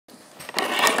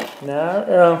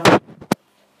Now,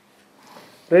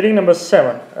 reading number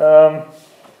 7.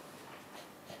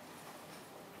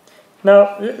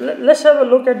 Now, let's have a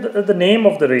look at the name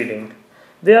of the reading.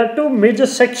 There are two major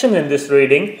sections in this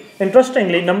reading.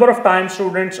 Interestingly, number of times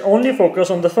students only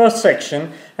focus on the first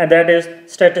section, and that is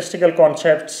statistical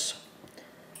concepts.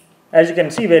 As you can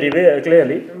see very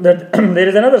clearly, that there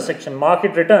is another section,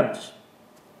 market returns.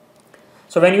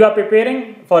 So when you are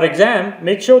preparing for exam,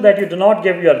 make sure that you do not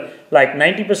give your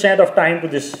 90% of time to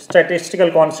this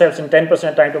statistical concepts and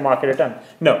 10% time to market return.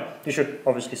 No, you should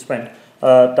obviously spend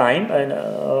time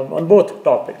on both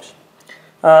topics.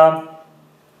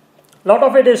 Lot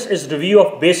of it is review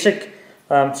of basic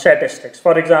statistics.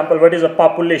 For example, what is a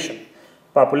population?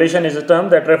 Population is a term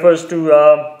that refers to,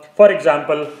 for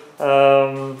example,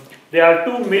 there are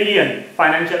 2 million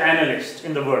financial analysts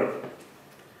in the world.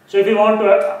 So if you want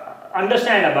to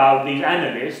understand about these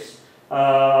analysts,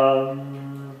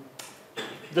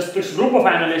 this group of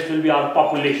analysts will be our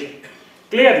population.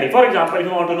 Clearly, for example, if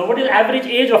you want to know what is average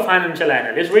age of financial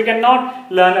analysts, we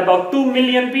cannot learn about 2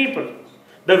 million people.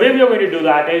 The way we are going to do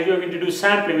that is we are going to do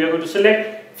sampling. We are going to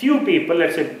select few people,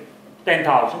 let's say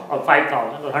 10,000 or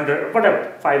 5,000 or 100,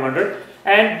 whatever, 500.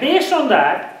 And based on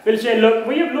that, we'll say, look,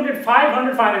 we have looked at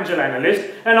 500 financial analysts,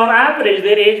 and on average,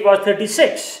 their age was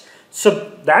 36.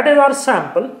 So that is our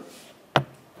sample.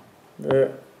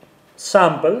 The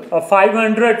sample of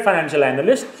 500 financial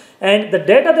analysts, and the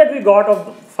data that we got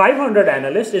of 500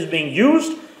 analysts is being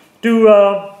used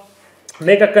to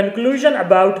make a conclusion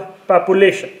about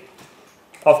population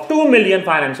of 2 million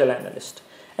financial analysts.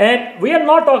 And we are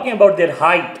not talking about their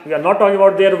height, we are not talking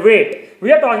about their weight,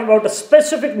 we are talking about a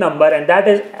specific number, and that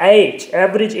is age,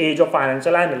 average age of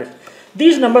financial analysts.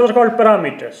 These numbers are called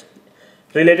parameters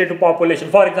related to population.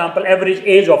 For example, average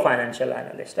age of financial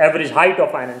analyst, average height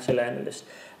of financial analyst,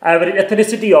 average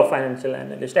ethnicity of financial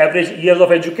analyst, average years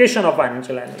of education of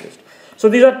financial analyst. So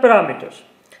these are parameters.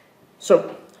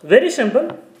 So very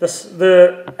simple,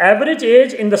 the average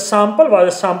age in the sample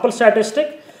was a sample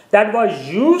statistic that was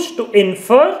used to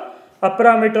infer a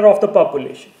parameter of the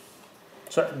population.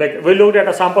 So we looked at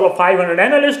a sample of 500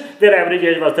 analysts, their average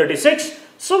age was 36.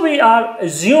 So we are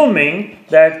assuming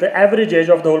that the average age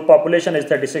of the whole population is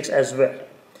 36 as well.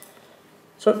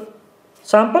 So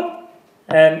sample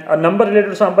and a number related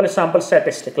to sample is sample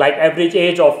statistic, like average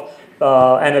age of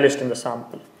analyst in the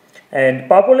sample. And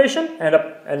population and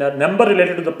a number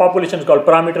related to the population is called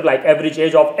parameter, like average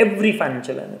age of every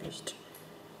financial analyst.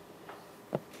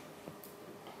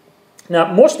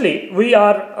 Now mostly we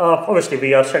are, obviously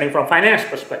we are studying from finance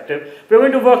perspective, we are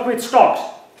going to work with stocks.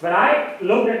 When I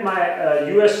looked at my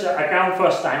US account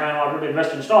first time and I wanted to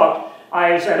invest in stocks,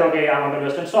 I said, okay, I want to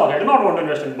invest in stocks. I do not want to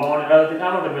invest in bonds and other things,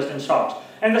 I want to invest in stocks.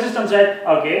 And the system said,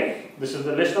 okay, this is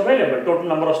the list available. Total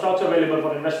number of stocks available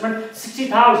for investment,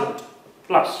 60,000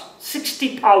 plus.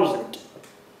 60,000.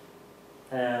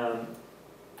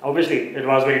 Obviously, it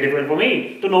was very difficult for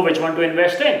me to know which one to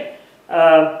invest in.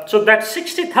 So that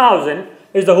 60,000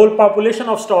 is the whole population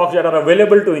of stocks that are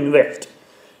available to invest.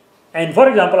 And for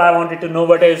example, I wanted to know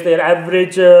what is their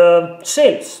average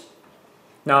sales.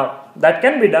 Now, that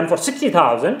can be done for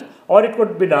 60,000 or it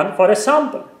could be done for a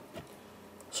sample.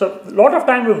 So, a lot of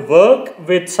time we work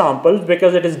with samples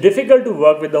because it is difficult to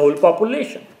work with the whole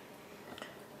population,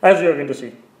 as we are going to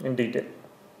see in detail.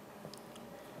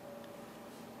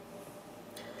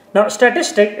 Now,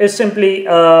 statistic is simply, we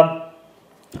are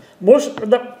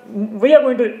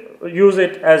going to use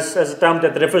it as a term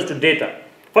that refers to data.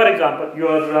 For example,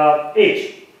 your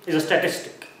age is a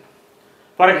statistic.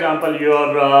 For example,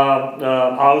 your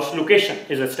house location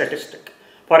is a statistic.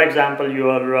 For example,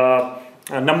 your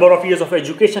number of years of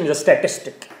education is a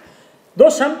statistic. Though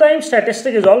sometimes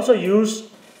statistic is also used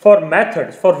for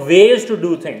methods, for ways to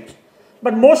do things.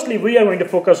 But mostly we are going to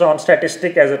focus on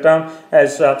statistic as a term.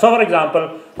 So for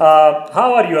example,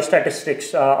 how are your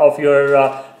statistics of your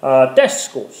test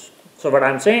scores? So what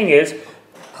I'm saying is,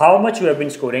 how much you have been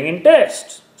scoring in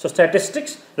tests. So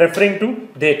statistics referring to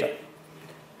data.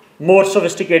 More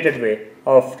sophisticated way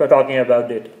of talking about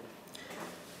data.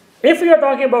 If we are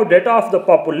talking about data of the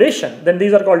population, then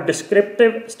these are called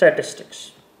descriptive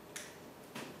statistics.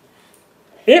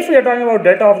 If we are talking about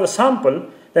data of the sample,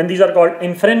 then these are called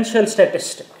inferential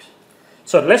statistics.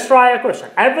 So let's try a question.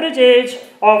 Average age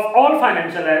of all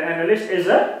financial analysts is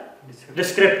a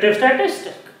descriptive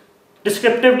statistic.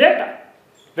 Descriptive data.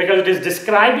 Because it is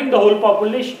describing the whole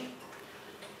population.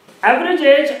 Average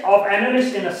age of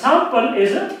analysts in a sample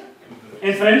is an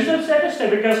inferential statistic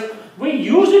because we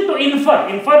use it to infer.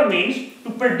 Infer means to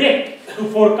predict, to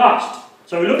forecast.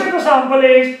 So we look at the sample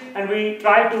age and we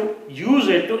try to use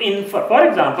it to infer. For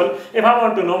example, if I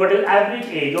want to know what is average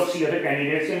age of CFA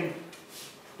candidates in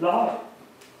Lahore,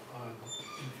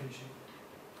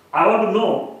 I want to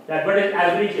know that what is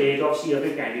average age of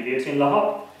CFA candidates in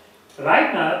Lahore.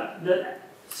 Right now, the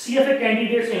CFA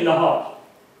candidates in Lahore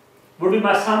would be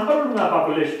my sample or my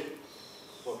population?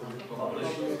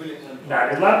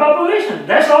 That is my population.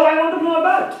 That's all I want to know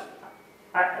about.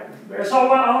 That's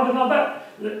all I want to know about.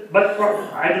 But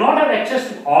I do not have access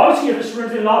to all CFA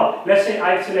students in Lahore. Let's say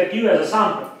I select you as a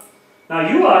sample. Now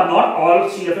you are not all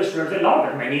CFA students in Lahore,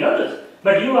 but many others.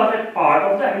 But you are a part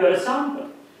of that. You are a sample.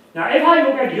 Now if I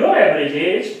look at your average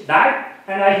age,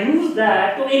 and I use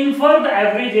that to infer the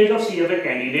average age of CFA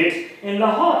candidates in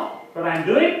Lahore. What I am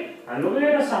doing, I am looking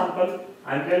at a sample.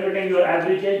 I am calculating your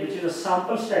average age, which is a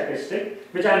sample statistic,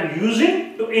 which I am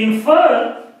using to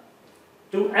infer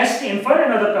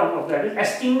another term of that is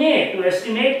estimate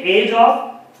age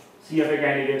of CFA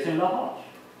candidates in Lahore.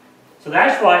 So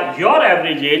that's why your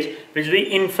average age, which is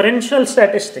the inferential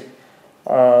statistic,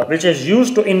 which is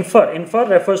used to infer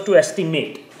refers to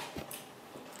estimate.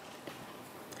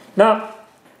 Now,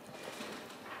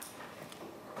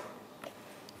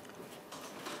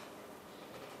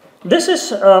 this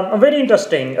is a very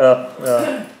interesting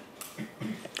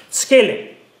scaling.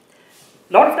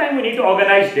 A lot of time we need to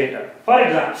organize data. For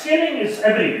example, scaling is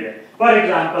everywhere. For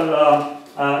example,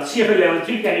 CFA level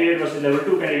 3 candidate versus level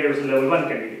 2 candidate versus level 1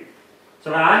 candidate.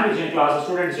 So when I am teaching class, a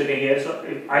student is sitting here, so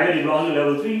either you belong to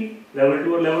level 3, level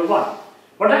 2 or level 1.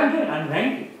 What I am doing, I am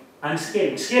ranking, I am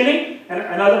scaling. Scaling, and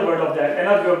another word of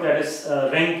that is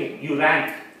ranking. You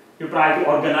rank, you try to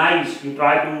organize, you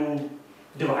try to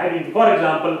divide into, for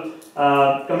example,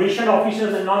 commissioned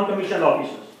officers and non-commissioned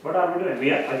officers. What are we doing?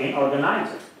 We are again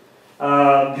organizing.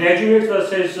 Graduates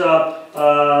versus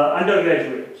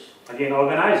undergraduates, again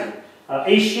organizing.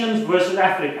 Asians versus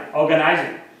African,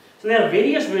 organizing. So there are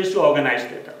various ways to organize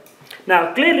data.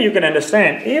 Now clearly you can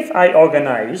understand, if I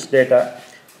organize data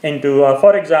into,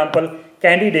 for example,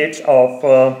 candidates of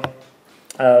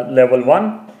level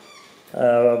 1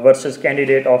 versus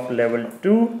candidate of level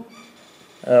 2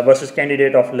 versus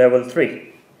candidate of level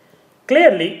 3.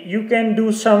 Clearly you can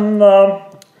do some,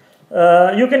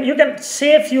 you can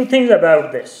say a few things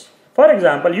about this. For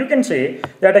example, you can say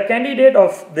that a candidate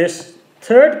of this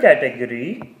third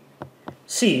category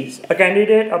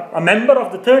a member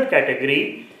of the third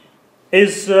category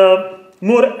is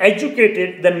more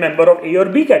educated than member of A or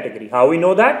B category. How we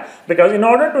know that? Because in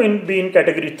order to be in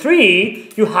category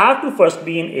 3, you have to first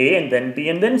be in A and then B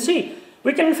and then C.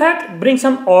 We can in fact bring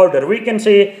some order. We can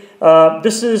say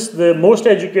this is the most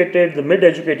educated, the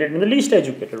mid-educated and the least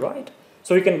educated, right?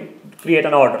 So we can create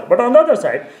an order. But on the other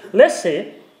side, let's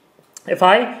say if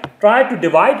I try to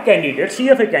divide candidates,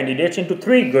 CFA candidates, into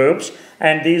 3 groups,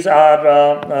 and these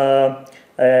are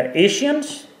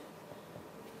Asians,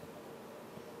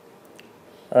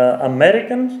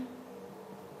 Americans,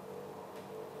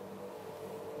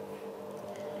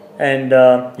 and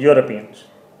Europeans.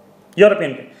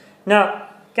 Now,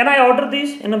 can I order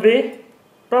these in a way?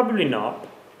 Probably not.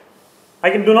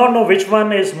 I do not know which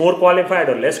one is more qualified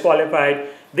or less qualified.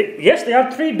 Yes, they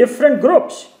are 3 different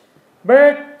groups,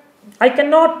 but I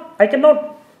cannot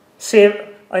say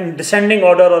in descending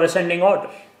order or ascending order.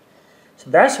 So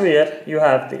that's where you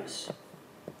have this.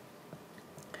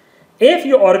 If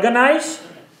you organize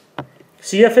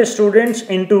CFA students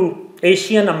into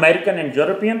Asian, American and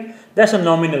European, that's a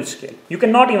nominal scale. You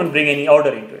cannot even bring any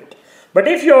order into it. But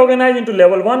if you organize into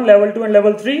level 1, level 2 and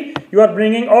level 3, you are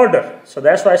bringing order. So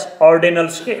that's why it's ordinal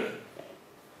scale,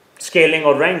 scaling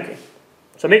or ranking.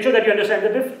 So make sure that you understand the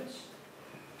difference.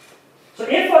 So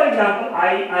if, for example,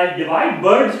 I divide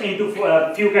birds into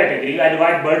a few categories, I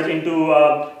divide birds into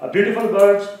beautiful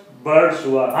birds, birds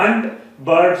who are hunt,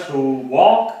 birds who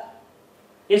walk.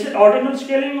 Is it ordinal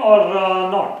scaling or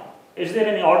not? Is there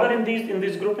any order in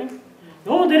this grouping?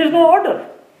 No, there is no order.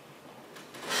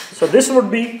 So this would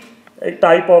be a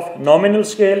type of nominal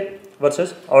scale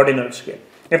versus ordinal scale.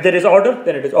 If there is order,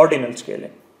 then it is ordinal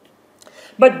scaling.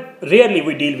 But rarely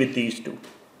we deal with these two.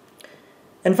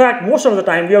 In fact, most of the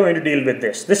time we are going to deal with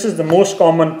this. This is the most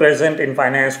common present in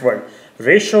finance world,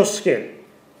 ratio scale.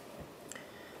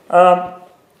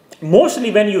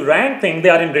 Mostly when you rank things, they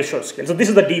are in ratio scale. So this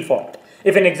is the default.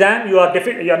 If in exam you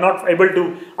are not able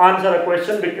to answer a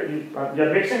question because you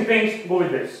are mixing things, go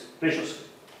with this, ratio scale.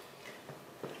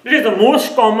 This is the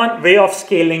most common way of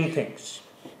scaling things.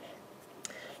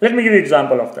 Let me give you an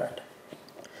example of that.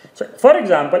 So, for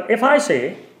example, if I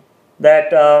say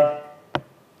that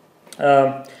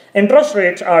interest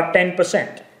rates are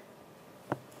 10%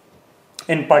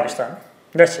 in Pakistan,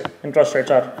 let's say interest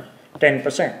rates are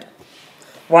 10%.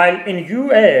 while in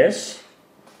US,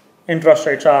 interest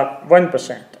rates are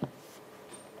 1%.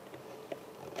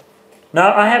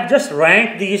 Now, I have just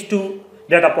ranked these two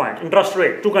data points, interest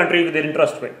rate, two countries with their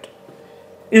interest rate.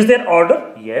 Is there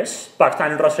order? Yes.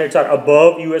 Pakistan interest rates are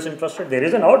above US interest rate. There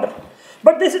is an order.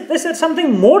 But this is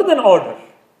something more than order.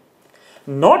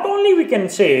 Not only we can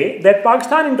say that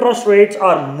Pakistan interest rates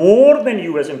are more than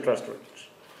US interest rates,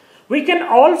 we can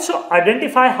also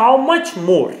identify how much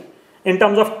more in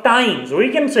terms of times.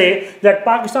 We can say that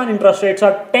Pakistan interest rates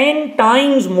are 10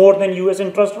 times more than US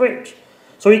interest rates.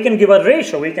 So we can give a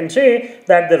ratio. We can say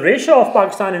that the ratio of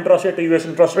Pakistan interest rate to US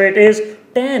interest rate is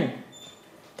 10.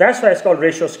 That's why it's called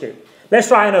ratio scale. Let's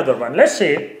try another one. Let's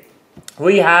say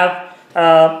we have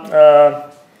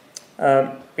A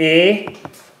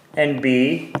and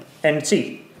B and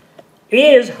C.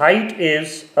 A's height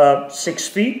is 6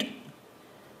 feet.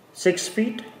 6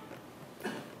 feet.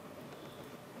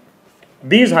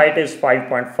 B's height is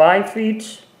 5.5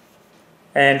 feet.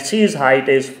 And C's height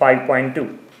is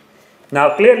 5.2.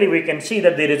 Now clearly we can see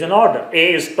that there is an order.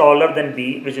 A is taller than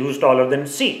B, which is taller than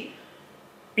C.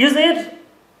 Is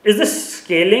this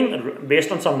scaling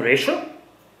based on some ratio?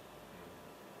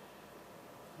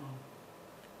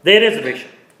 There is a ratio.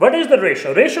 What is the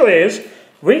ratio? Ratio is,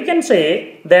 we can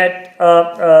say that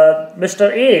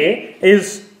Mr. A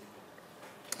is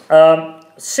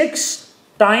 6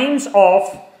 times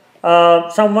of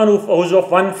someone who's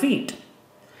of 1 feet.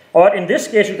 Or in this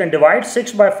case, you can divide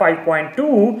 6 by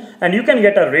 5.2 and you can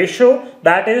get a ratio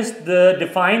that is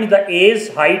defines the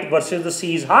A's height versus the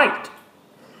C's height.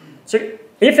 So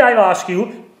if I ask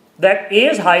you that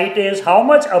A's height is how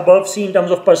much above C in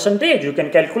terms of percentage, you can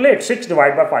calculate 6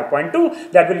 divided by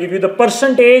 5.2. That will give you the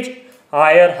percentage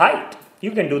higher height.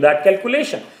 You can do that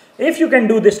calculation. If you can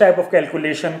do this type of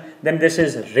calculation, then this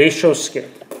is ratio scale.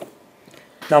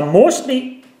 Now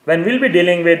mostly when we'll be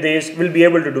dealing with this, we'll be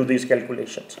able to do these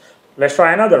calculations. Let's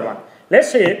try another one.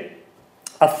 Let's say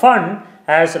a fund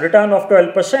has a return of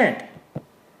 12%,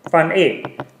 fund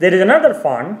A. There is another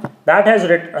fund that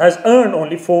has earned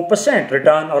only 4%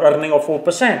 return or earning of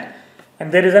 4%.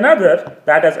 And there is another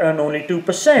that has earned only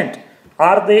 2%.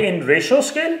 Are they in ratio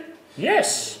scale?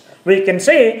 Yes. We can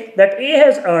say that A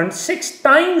has earned 6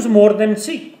 times more than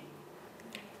C,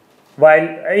 while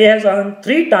A has earned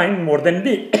 3 times more than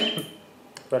B.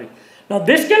 Sorry. Now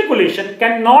this calculation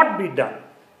cannot be done.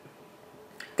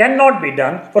 Cannot be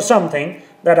done for something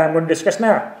that I'm going to discuss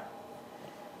now.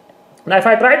 Now if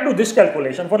I try to do this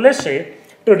calculation for, let's say,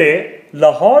 today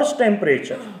Lahore's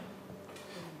temperature.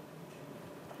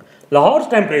 Lahore's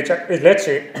temperature is, let's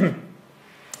say,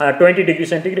 20 degrees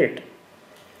centigrade.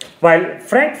 While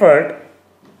Frankfurt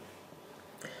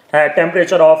had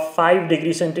temperature of 5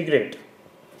 degrees centigrade.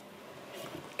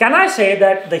 Can I say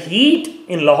that the heat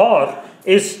in Lahore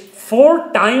is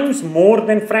 4 times more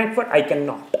than Frankfurt? I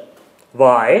cannot.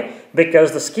 Why?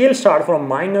 Because the scale starts from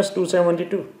minus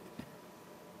 272.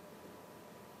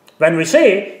 When we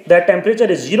say that temperature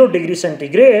is 0 degrees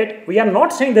centigrade, we are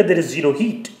not saying that there is zero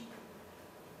heat.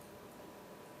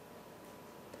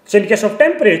 So in case of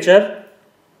temperature,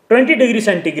 20 degrees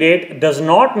centigrade does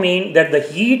not mean that the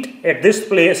heat at this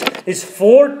place is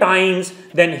 4 times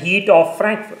than heat of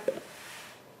Frankfurt.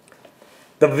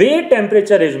 The way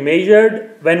temperature is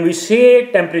measured, when we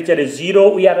say temperature is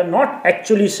 0, we are not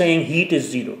actually saying heat is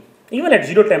 0. Even at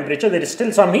 0 temperature, there is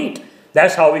still some heat.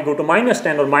 That's how we go to minus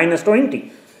 10 or minus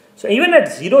 20. So even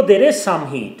at 0, there is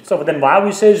some heat. So then why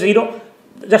we say 0?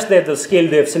 Just that the scale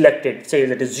they have selected says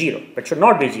it is 0. It should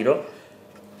not be 0.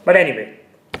 But anyway,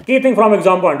 key thing from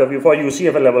exam point of view for you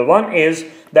CFA level 1 is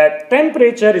that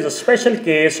temperature is a special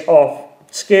case of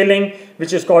scaling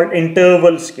which is called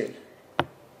interval scale.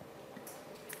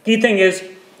 Key thing is,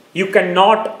 you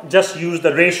cannot just use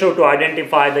the ratio to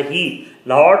identify the heat.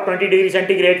 Lahore 20 degrees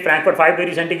centigrade, Frankfurt 5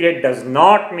 degrees centigrade does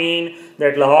not mean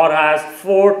that Lahore has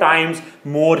 4 times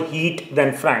more heat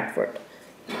than Frankfurt.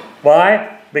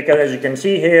 Why? Because as you can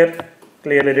see here,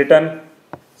 clearly written,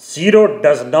 0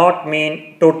 does not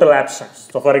mean total absence.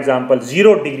 So for example,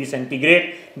 0 degrees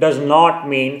centigrade does not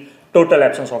mean total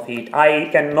absence of heat. I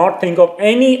cannot think of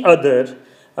any other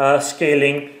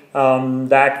scaling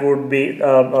that would be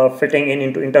fitting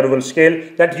into interval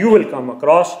scale that you will come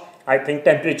across. I think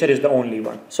temperature is the only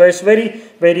one. So it's very,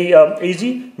 very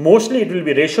easy. Mostly it will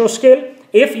be ratio scale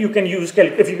if you can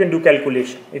do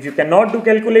calculation. If you cannot do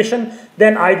calculation,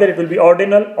 then either it will be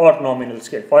ordinal or nominal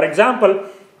scale. For example,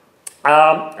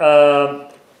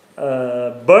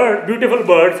 beautiful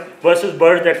birds versus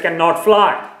birds that cannot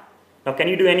fly. Now, can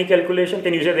you do any calculation?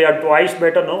 Can you say they are twice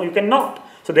better? No, you cannot.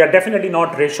 So they are definitely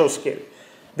not ratio scale.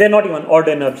 They are not even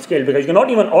ordinal scale because you cannot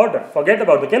even order. Forget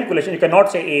about the calculation. You cannot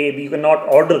say A, B. You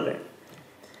cannot order them.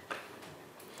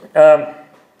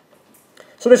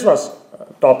 So this was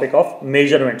topic of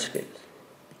measurement scales.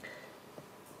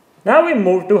 Now we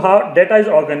move to how data is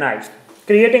organized,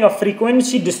 creating a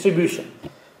frequency distribution.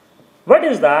 What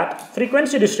is that?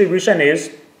 Frequency distribution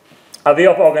is a way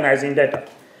of organizing data.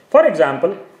 For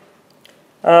example,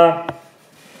 I'm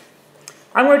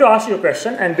going to ask you a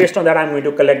question, and based on that I'm going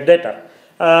to collect data.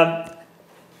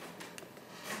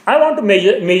 I want to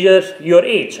measure your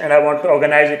age, and I want to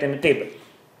organize it in a table.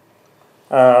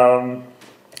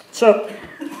 So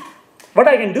what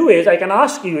I can do is I can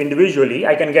ask you individually.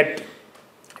 I can get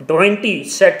 20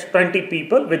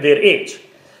 people with their age,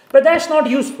 but that's not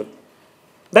useful.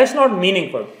 That's not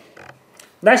meaningful.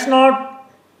 That's not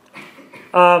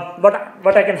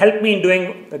what I can help me in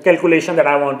doing the calculation that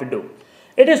I want to do.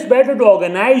 It is better to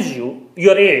organize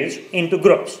your age into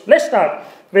groups. Let's start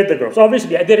with the groups.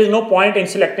 Obviously, there is no point in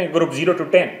selecting group 0 to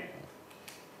 10.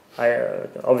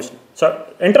 Obviously.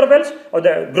 So intervals, or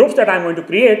the groups that I'm going to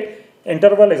create,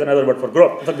 interval is another word for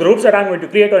group. The groups that I'm going to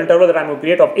create, or interval that I'm going to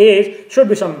create of age, should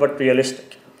be somewhat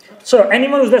realistic. So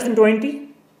anyone who's less than 20?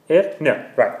 Here? No.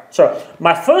 Right. So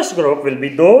my first group will be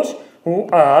those who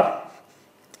are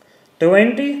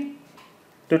 20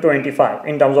 to 25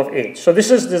 in terms of age. So this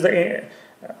is the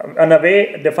in a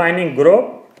way defining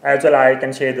group, as well I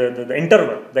can say the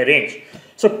interval, the range.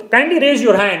 So kindly raise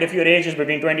your hand if your age is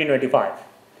between 20 and 25.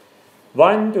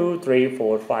 1, 2, 3,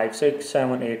 4, 5, 6,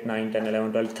 7, 8, 9, 10,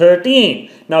 11, 12, 13.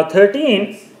 Now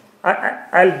 13,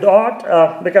 I'll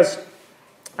dot because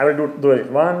I will do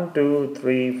it. 1, 2,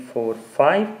 3, 4,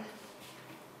 5,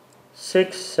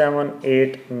 6, 7,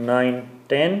 8, 9,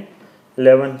 10,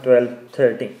 11, 12,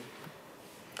 13.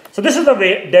 So this is the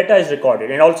way data is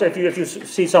recorded. And also if you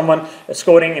see someone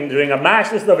scoring and doing a match,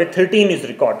 this is the way 13 is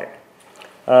recorded.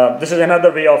 This is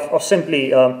another way of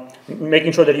simply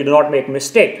making sure that you do not make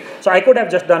mistake. So I could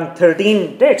have just done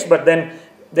 13 ticks, but then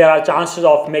there are chances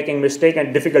of making mistake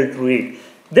and difficult to read.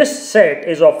 This set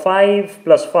is of 5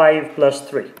 plus 5 plus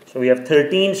 3. So we have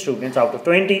 13 students out of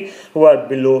 20 who are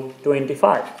below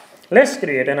 25. Let's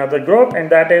create another group, and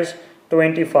that is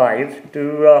 25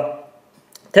 to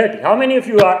 30. How many of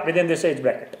you are within this age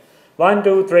bracket? 1,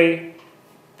 2, 3,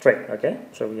 3. Okay,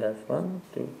 so we have 1,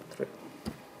 2, 3.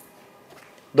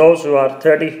 Those who are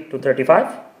 30 to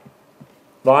 35?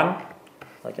 1.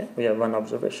 Okay, we have one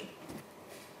observation.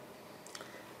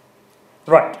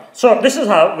 Right, so this is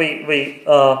how we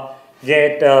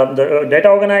get the data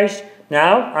organized.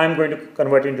 Now I'm going to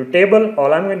convert it into table.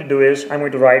 All I'm going to do is I'm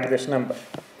going to write this number.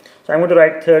 So I'm going to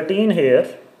write 13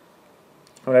 here,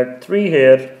 I'll write 3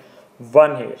 here,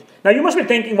 1 here. Now you must be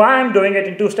thinking, why I'm doing it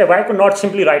in 2 steps? I could not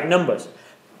simply write numbers.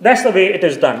 That's the way it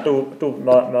is done to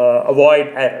avoid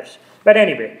errors. But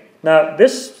anyway, now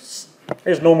this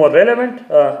is no more relevant.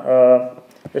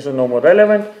 This is no more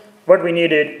relevant. What we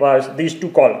needed was these 2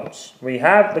 columns. We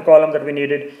have the column that we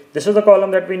needed. This is the column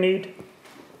that we need.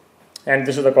 And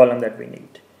this is the column that we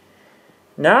need.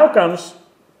 Now comes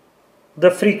the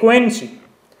frequency,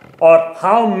 or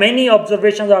how many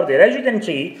observations are there. As you can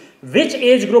see, which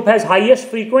age group has highest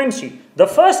frequency? The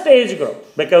first age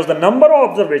group, because the number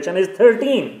of observation is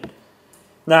 13.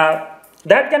 Now,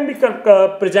 that can be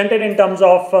presented in terms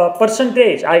of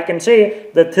percentage. I can say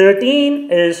the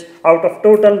 13 is out of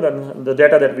total, the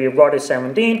data that we have got is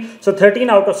 17. So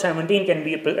 13 out of 17 can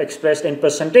be expressed in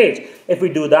percentage. If we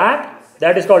do that,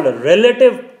 that is called a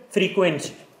relative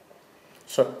frequency.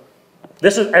 So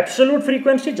this is absolute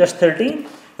frequency, just 13.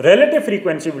 Relative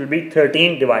frequency will be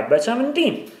 13 divided by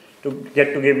 17 to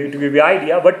give you the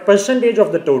idea what percentage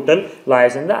of the total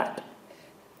lies in that.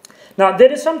 Now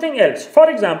there is something else. For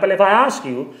example, if I ask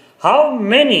you how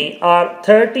many are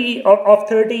 30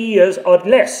 years or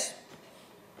less,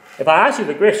 if I ask you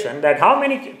the question that how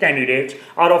many candidates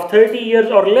are of 30 years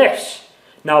or less,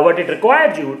 now what it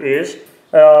requires you is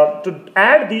to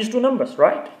add these 2 numbers,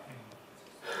 right?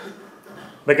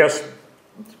 Because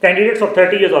candidates of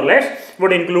 30 years or less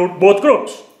would include both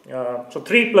groups. So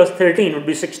 3 plus 13 would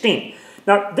be 16.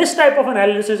 Now this type of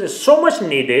analysis is so much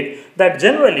needed that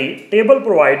generally table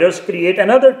providers create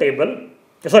another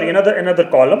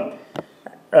column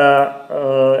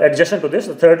adjacent to this,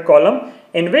 the third column,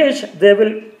 in which they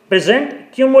will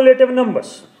present cumulative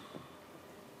numbers.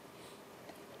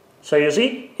 So you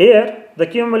see here the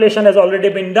accumulation has already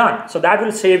been done. So that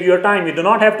will save your time. You do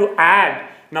not have to add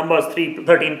numbers 13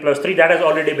 plus 3. That has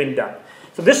already been done.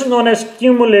 So this is known as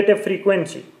cumulative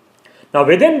frequency. Now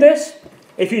within this,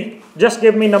 if you just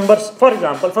give me numbers, for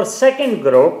example, for second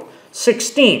group,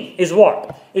 16 is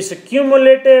what? It's a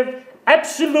cumulative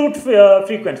absolute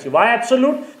frequency. Why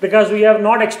absolute? Because we are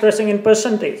not expressing in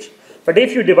percentage. But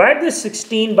if you divide this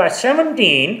 16 by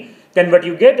 17, then what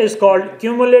you get is called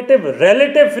cumulative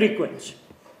relative frequency,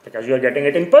 because you are getting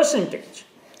it in percentage.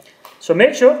 So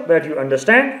make sure that you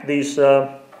understand these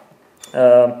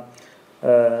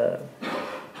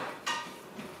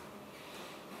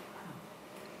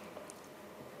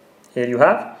here you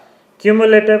have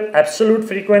cumulative absolute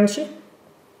frequency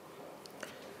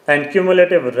and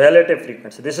cumulative relative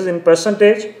frequency. This is in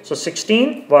percentage. So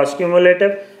 16 was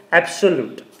cumulative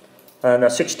absolute. And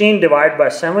 16 divided by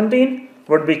 17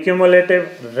 would be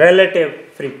cumulative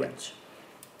relative frequency.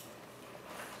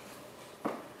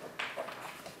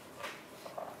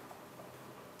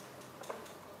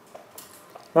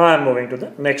 Now I am moving to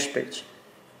the next page.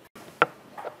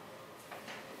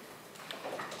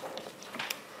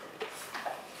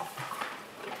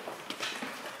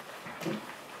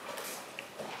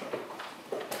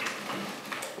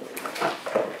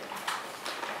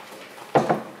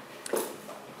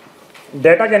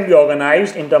 Data can be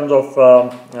organized in terms of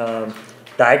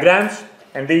diagrams,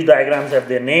 and these diagrams have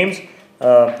their names,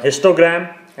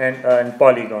 histogram and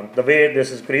polygon. The way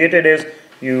this is created is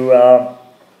you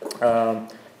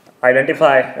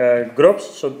identify groups.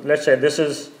 So let's say this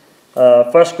is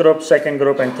first group, second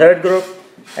group and third group,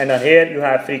 and here you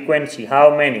have frequency,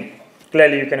 how many.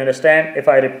 Clearly you can understand if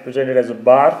I represent it as a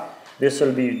bar, this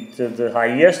will be the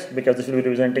highest because this will be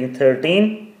representing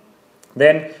 13.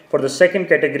 Then for the second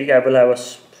category I will have a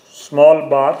small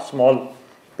bar, small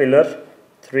pillar,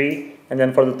 3, and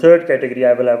then for the third category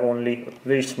I will have only a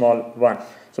very small 1.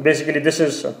 So basically this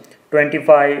is 20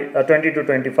 to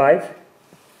 25,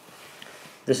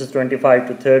 this is 25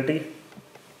 to 30,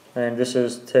 and this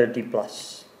is 30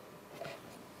 plus.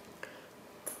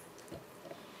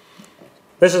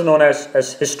 This is known as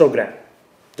histogram,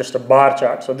 just a bar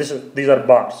chart. So these are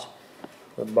bars,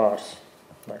 the bars.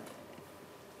 Right.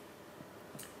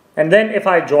 And then if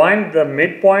I join the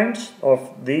midpoints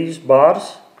of these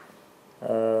bars,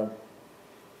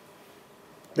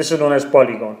 this is known as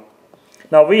polygon.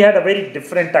 Now we had a very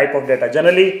different type of data.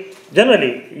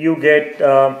 Generally you get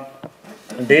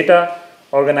data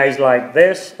organized like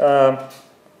this.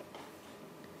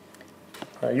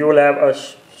 You will have a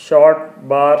short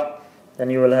bar, then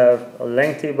you will have a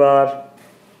lengthy bar,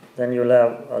 then you will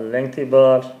have a lengthy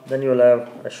bar, then you will have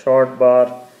a short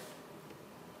bar.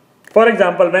 For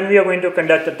example, when we are going to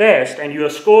conduct a test and your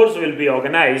scores will be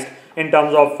organized in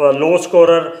terms of low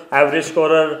scorer, average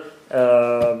scorer,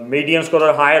 medium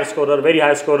scorer, higher scorer, very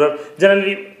high scorer,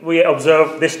 generally we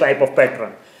observe this type of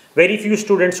pattern. Very few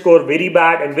students score very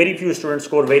bad and very few students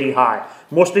score very high.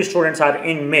 Mostly students are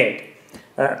in mid.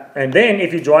 And then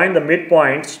if you join the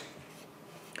midpoints,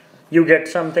 you get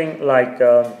something like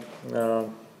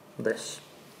this.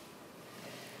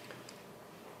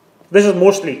 This is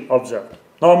mostly observed.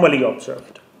 Normally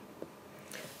observed.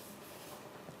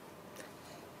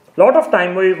 A lot of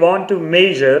time we want to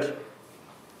measure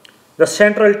the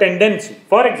central tendency.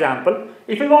 For example,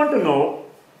 if you want to know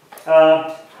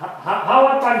how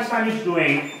are Pakistanis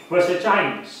doing versus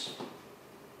Chinese.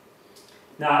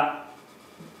 Now,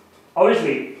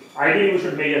 obviously, ideally we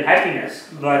should measure happiness,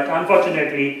 but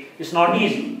unfortunately it's not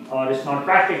easy or it's not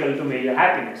practical to measure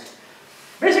happiness.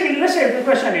 Basically, let's say the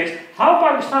question is how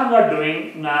Pakistanis are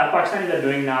doing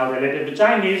now relative to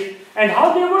Chinese and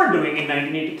how they were doing in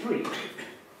 1983,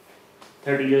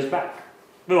 30 years back.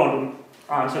 We want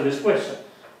to answer this question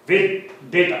with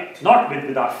data, not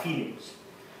with our feelings.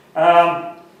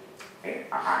 I'm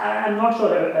not sure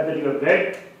whether you have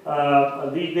read,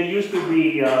 there used to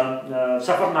be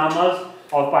safarnamas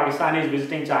of Pakistanis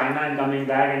visiting China and coming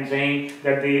back and saying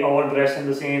that they all dress in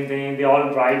the same thing, they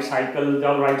all ride cycles,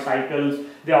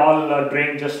 they all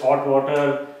drink just hot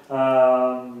water,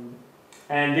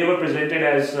 and they were presented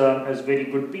as very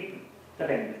good people.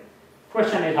 But anyway,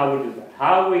 question is how we do that.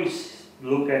 How we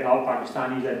look at how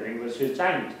Pakistanis are doing versus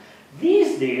Chinese.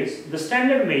 These days, the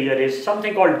standard measure is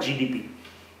something called GDP,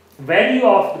 value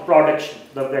of the production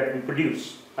that we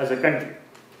produce as a country.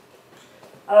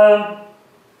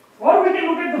 Or we can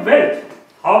look at the wealth,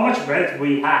 how much wealth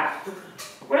we have.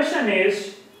 Question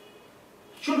is,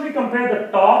 should we compare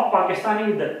the top Pakistani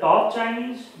with the top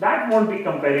Chinese? That won't be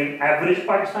comparing average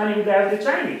Pakistani with the average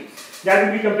Chinese. That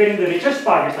will be comparing the richest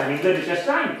Pakistani with the richest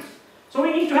Chinese. So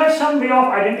we need to have some way of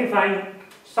identifying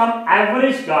some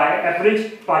average guy,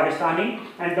 average Pakistani,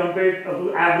 and compare it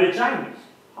to average Chinese.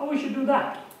 How we should do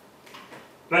that?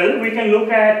 Well, we can look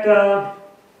at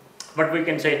what we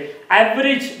can say,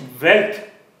 average wealth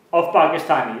of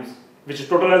Pakistanis, which is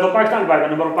total wealth of Pakistan by the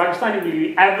number of Pakistanis, will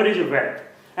be average wealth,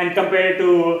 and compare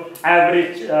to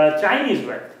average Chinese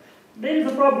wealth. There is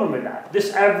a problem with that.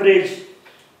 This average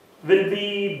will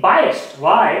be biased.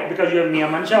 Why? Because you have Mia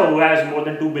Mancha who has more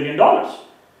than $2 billion.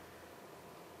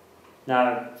 Now,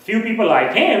 few people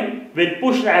like him will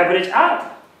push the average up.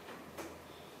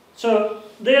 So,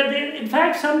 in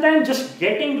fact, sometimes just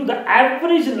getting to the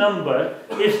average number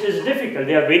is difficult.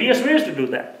 There are various ways to do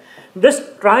that. This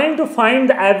trying to find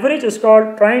the average is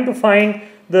called trying to find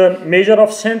the measure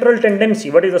of central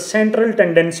tendency. What is the central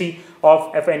tendency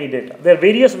of any data? There are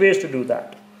various ways to do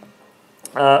that.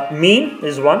 Mean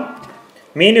is one.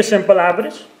 Mean is simple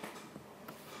average,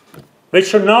 which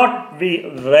should not be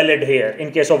valid here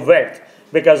in case of wealth,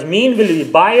 because mean will be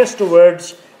biased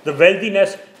towards the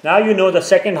wealthiness. Now you know the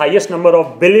second highest number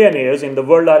of billionaires in the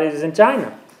world is in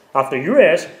China. After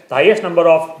US, the highest number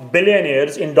of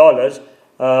billionaires in dollars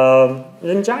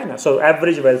is in China. So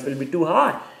average wealth will be too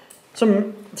high.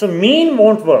 So mean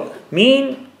won't work.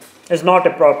 Mean is not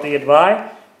appropriate.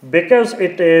 Why? Because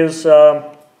it is, the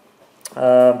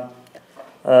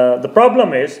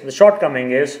problem is, the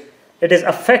shortcoming is, it is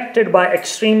affected by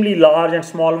extremely large and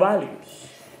small values.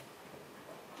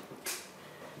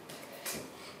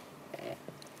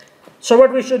 So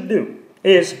what we should do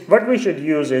is, what we should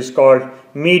use is called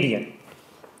median.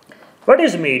 What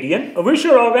is median? We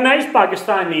should organize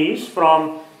Pakistanis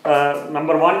from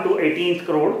number 1 to 18th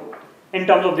crore in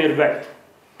terms of their wealth.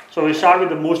 So we start with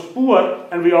the most poor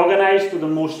and we organize to the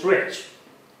most rich.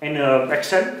 In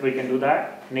Excel, we can do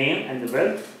that, name and the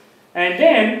wealth. And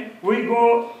then we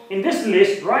go in this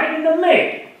list right in the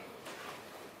mid.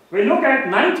 We look at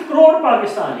 9th crore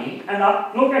Pakistani and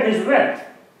look at his wealth.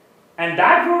 And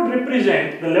that would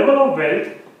represent the level of wealth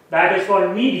that is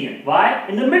called median. Why?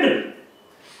 In the middle.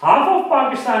 Half of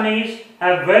Pakistanis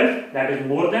have wealth that is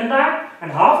more than that,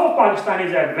 and half of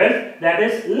Pakistanis have wealth that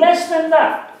is less than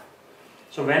that.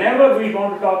 So whenever we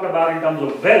want to talk about in terms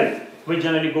of wealth, we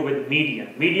generally go with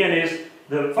median. Median is,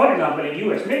 for example, in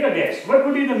US, make a guess. What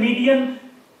would be the median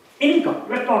income?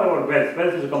 Let's talk about wealth.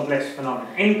 Wealth is a complex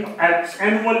phenomenon. Income,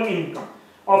 annual income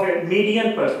of a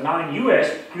median person. Now in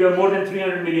US, you have more than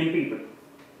 300 million people.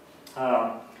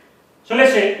 So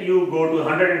let's say you go to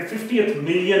 150th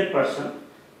million person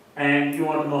and you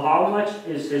want to know how much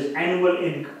is his annual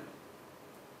income.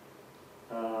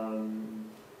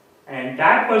 And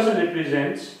that person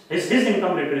represents, his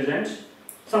income represents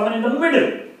someone in the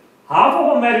middle. Half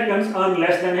of Americans earn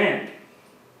less than him.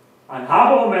 And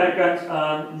half of Americans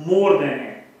earn more than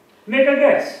him. Make a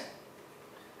guess.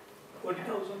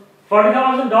 $40,000.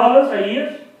 $40,000 a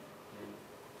year?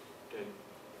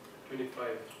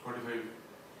 25. 45.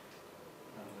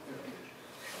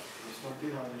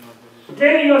 So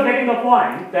clearly you are getting the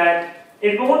point that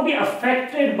it won't be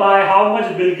affected by how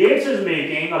much Bill Gates is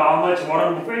making, or how much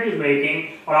Warren Buffett is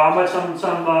making, or how much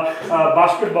some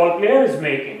basketball player is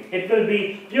making. It will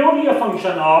be purely a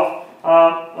function of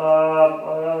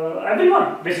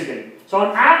everyone, basically. So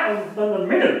on the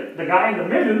middle, the guy in the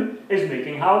middle is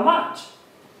making how much?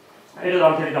 It is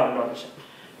all $30,000.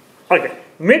 Okay,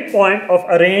 midpoint of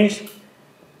arranged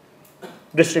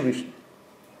distribution.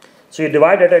 So you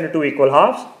divide it into two equal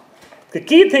halves. The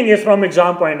key thing is, from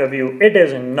exam point of view, it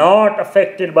is not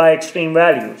affected by extreme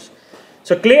values.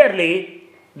 So clearly,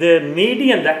 the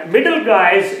median, the middle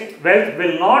guy's wealth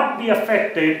will not be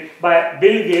affected by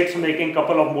Bill Gates making a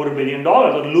couple of more $1 billion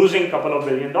or losing a couple of $1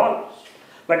 billion.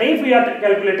 But if we are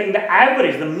calculating the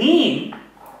average, the mean,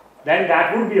 then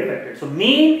that would be affected. So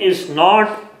mean is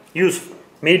not useful.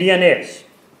 Median is.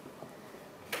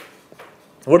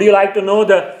 Would you like to know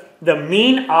the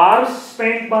mean hours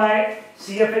spent by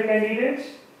CFA candidates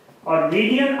or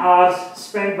median hours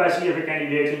spent by CFA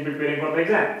candidates in preparing for the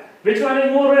exam? Which one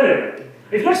is more relevant?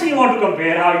 If let's say you want to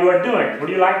compare how you are doing, would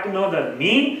you like to know the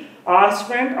mean hours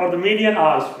spent or the median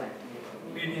hours spent?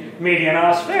 Median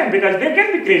hours spent, because there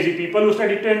can be crazy people who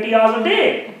study 20 hours a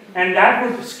day, and that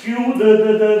would skew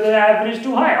the average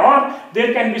too high. Or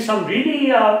there can be some really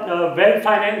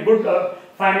good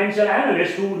financial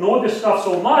analysts who know this stuff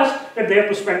so much that they have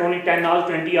to spend only 10 hours,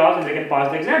 20 hours, and they can pass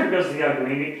the exam because they are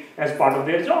doing it as part of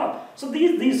their job. So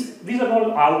these are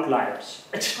all outliers,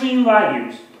 extreme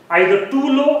values, either too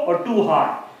low or too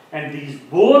high. And these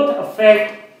both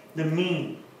affect the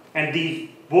mean, and these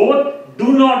both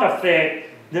do not affect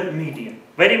the median.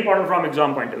 Very important from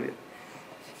exam point of view.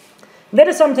 There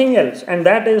is something else, and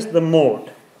that is the mode.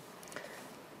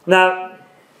 Now,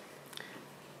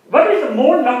 what is the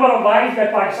mode number of wives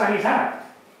that Pakistanis have?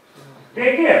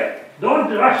 Take care. Don't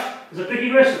rush. It's a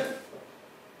tricky question.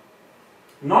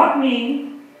 Not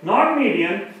mean, not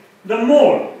median, the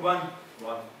mode. One.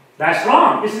 That's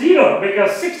wrong. It's 0,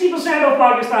 because 60% of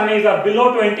Pakistanis are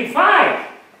below 25,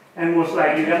 and most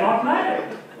likely they are not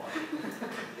married.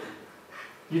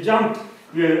 You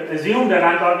assume that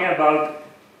I'm talking about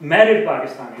married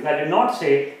Pakistanis. I did not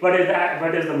say what is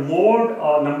the mode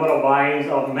or number of wives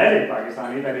of married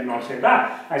Pakistanis. I did not say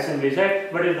that. I simply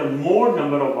said what is the mode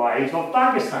number of wives of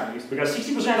Pakistanis, because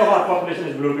 60% of our population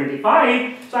is below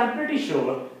 25, so I'm pretty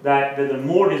sure that the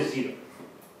mode is 0.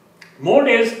 Mode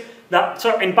is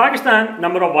so in Pakistan,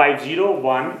 number of wives 0,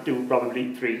 1, 2,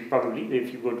 probably 3, probably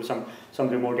if you go to some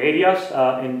remote areas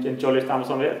in Cholistan or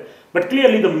somewhere. But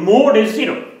clearly the mode is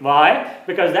 0. Why?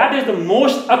 Because that is the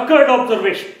most occurred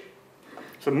observation.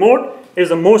 So mode is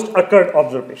the most occurred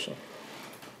observation.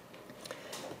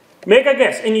 Make a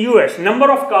guess. In US, number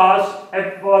of cars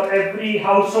for every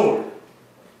household.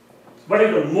 What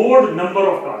is the mode number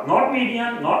of cars? Not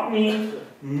median, not mean.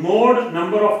 Mode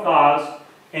number of cars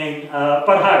in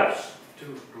per house.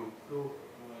 2.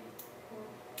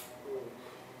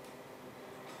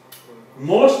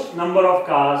 Most number of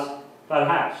cars per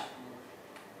house.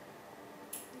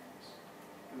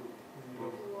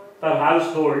 Per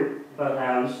household, per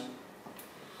house.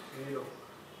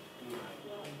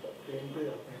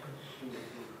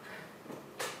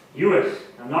 US.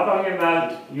 I'm not talking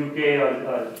about UK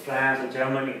or France or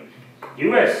Germany.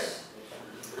 US.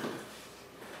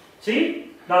 See?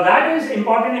 Now that is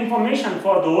important information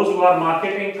for those who are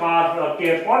marketing car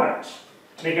care products.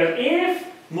 Because if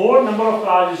more number of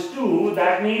cars is 2,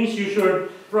 that means you should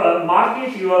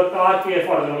market your car care,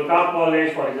 for example, car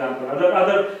polish, for example,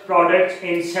 other products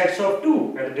in sets of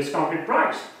 2 at a discounted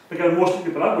price. Because most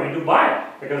people are going to buy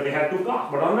because they have 2 cars.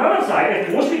 But on the other side,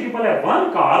 if mostly people have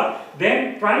 1 car,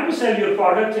 then trying to sell your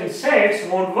products in sets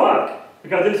won't work.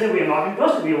 Because they'll say, we are not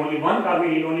interested, we have only 1 car, we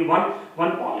need only one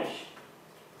polish.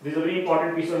 This is a very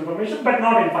important piece of information, but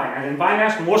not in finance. In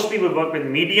finance, most people work with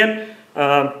median,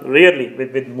 rarely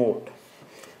with mode.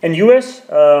 In US,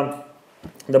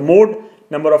 the mode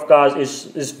number of cars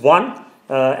is 1,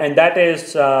 and that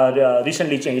is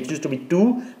recently changed. It used to be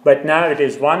 2, but now it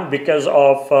is 1 because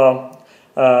of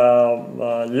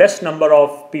less number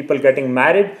of people getting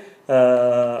married,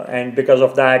 and because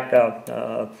of that,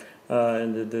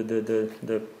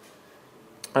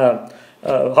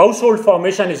 household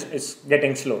formation is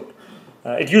getting slowed.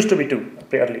 It used to be 2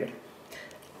 earlier.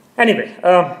 Anyway,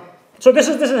 so this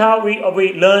is how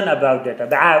we learn about data,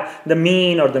 the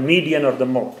mean or the median or the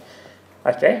mode.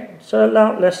 Okay, so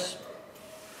now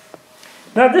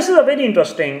now this is a very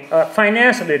interesting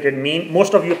finance related mean.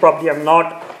 Most of you probably have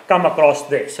not come across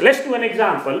this. So let's do an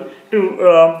example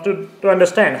to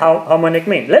understand how money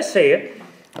mean. Let's say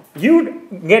you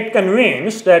get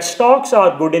convinced that stocks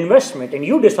are good investment and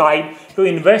you decide to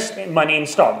invest money in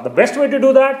stock. The best way to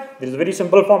do that, there is a very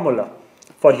simple formula.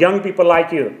 For young people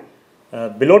like you,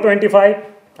 below 25,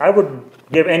 I would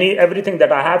give everything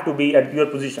that I have to be at your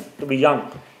position, to be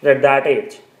young at that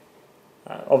age.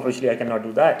 Obviously, I cannot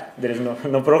do that. There is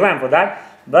no program for that.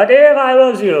 But if I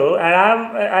was you,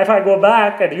 and if I go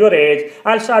back at your age,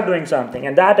 I'll start doing something.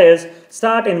 And that is,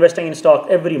 start investing in stock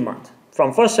every month.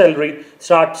 From first salary,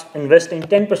 start investing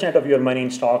 10% of your money in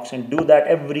stocks and do that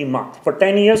every month. For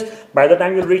 10 years, by the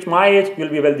time you reach my age, you'll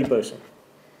be a wealthy person.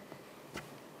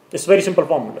 It's a very simple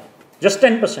formula. Just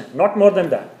 10%, not more than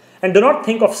that. And do not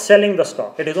think of selling the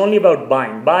stock. It is only about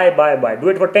buying. Buy. Do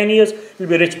it for 10 years, you'll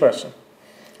be a rich person.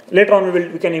 Later on,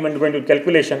 we can even go into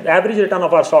calculation. The average return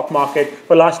of our stock market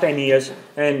for last 10 years,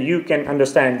 and you can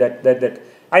understand that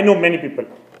I know many people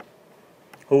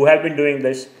who have been doing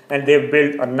this, and they've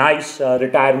built a nice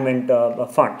retirement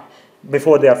fund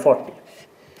before they are 40.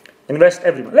 Invest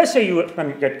every month. Let's say you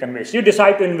get convinced. You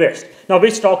decide to invest. Now,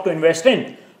 which stock to invest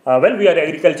in? Well, we are an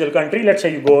agricultural country. Let's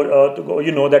say you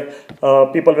you know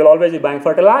that people will always be buying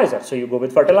fertilizer. So you go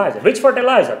with fertilizer. Which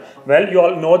fertilizer? Well, you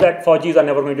all know that Fauji's are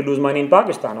never going to lose money in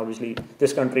Pakistan. Obviously,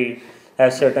 this country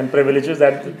has certain privileges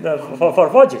that for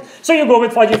Fauji. So you go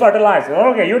with Fauji fertilizer.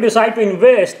 Okay, you decide to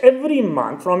invest every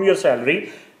month from your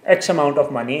salary X amount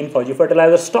of money in Fauji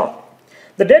fertilizer stock.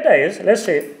 The data is, let's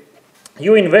say,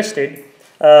 you invested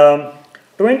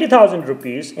 20,000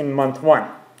 rupees in month 1.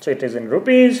 So it is in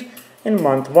rupees. In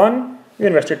month 1, you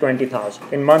invested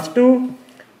 20,000. In month 2,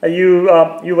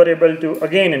 you were able to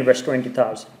again invest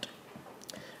 20,000.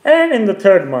 And in the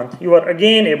third month, you were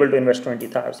again able to invest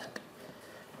 20,000.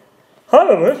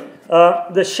 However,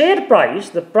 the share price,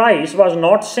 the price was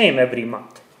not same every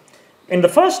month. In the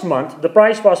first month, the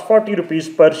price was 40 rupees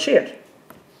per share.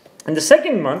 In the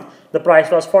second month, the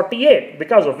price was 48,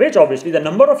 because of which, obviously, the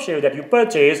number of shares that you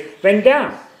purchased went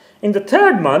down. In the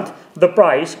third month, the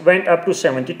price went up to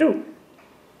 72.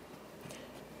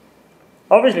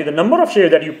 Obviously, the number of shares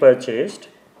that you purchased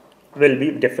will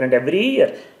be different every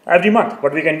year, every month.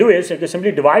 What we can do is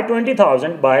simply divide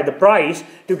 20,000 by the price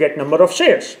to get number of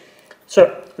shares.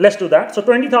 So let's do that. So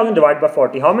 20,000 divided by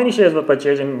 40. How many shares were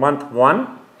purchased in month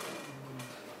 1?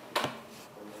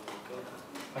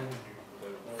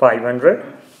 500.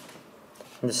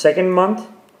 In the second month,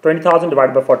 20,000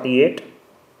 divided by 48.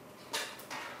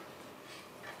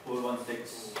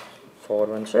 416.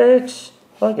 416.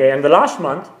 Okay, and the last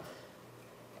month,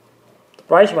 the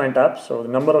price went up, so the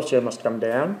number of shares must come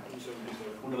down.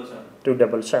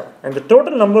 277. And the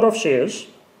total number of shares,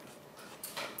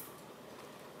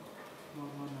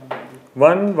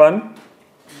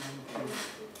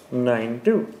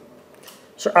 1192.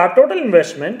 So our total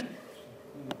investment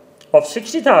of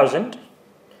 60,000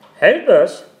 helped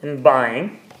us in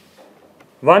buying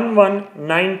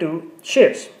 1192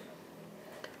 shares.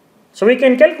 So we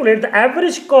can calculate the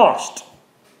average cost.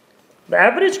 The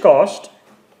average cost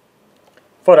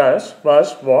for us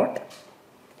was what?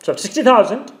 So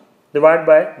 60,000 divided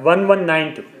by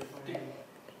 1192.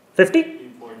 50?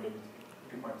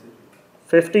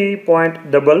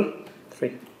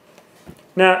 50.33.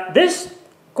 Now this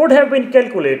could have been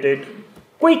calculated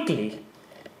quickly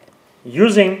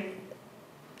using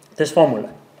this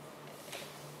formula.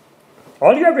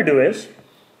 All you have to do is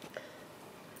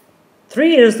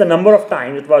 3 is the number of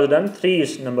times it was done, 3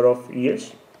 is number of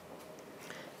years.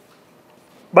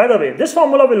 By the way, this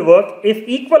formula will work if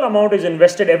equal amount is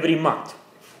invested every month.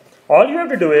 All you have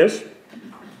to do is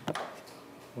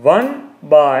 1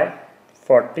 by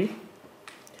 40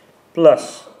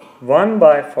 plus 1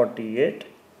 by 48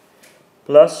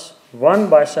 plus 1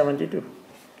 by 72.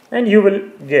 And you will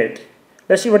get,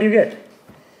 let's see what you get.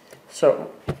 So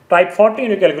type 40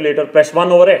 in your calculator, press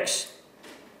 1 over x.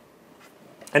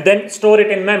 And then store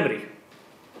it in memory.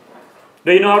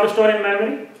 Do you know how to store in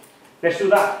memory? Let's do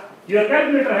that. Your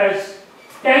calculator has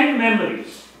 10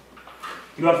 memories.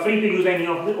 You are free to use any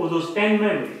of those 10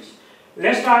 memories.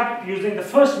 Let's start using the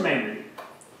first memory.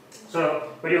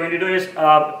 So what you're going to do is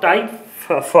type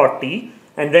 40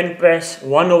 and then press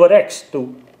 1 over x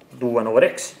to do 1 over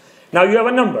x. Now you have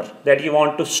a number that you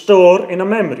want to store in a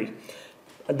memory.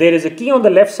 There is a key on the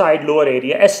left side lower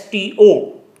area,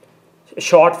 STO,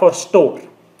 short for store.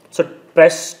 So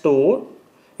press store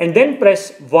and then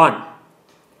press 1,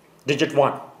 digit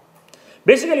 1.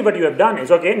 Basically what you have done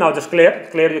is, okay, now just clear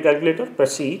your calculator,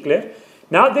 press C, clear.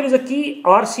 Now there is a key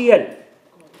RCL.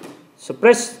 So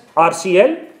press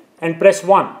RCL and press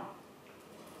 1.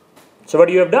 So what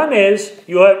you have done is,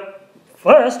 you have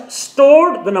first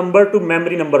stored the number to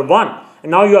memory number 1.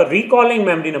 And now you are recalling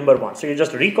memory number 1. So you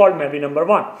just recalled memory number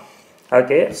 1.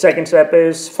 Okay, second step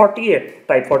is 48.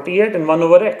 Type 48 and 1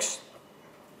 over x.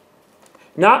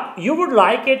 Now you would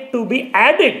like it to be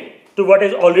added to what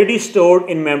is already stored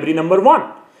in memory number 1.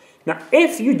 Now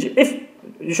if you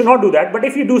should not do that, but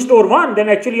if you do store 1, then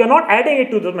actually you are not adding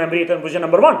it to the memory position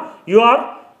number 1. You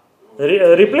are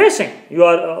replacing. You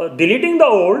are deleting the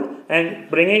old and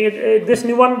bringing it this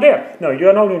new one there. No, you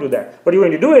are not going to do that. What you are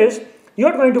going to do is, you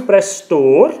are going to press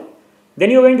store, then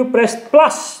you are going to press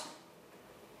plus,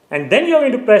 and then you are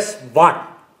going to press 1.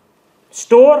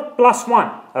 Store plus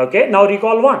 1. Okay, now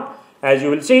recall 1. As you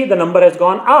will see, the number has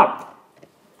gone up.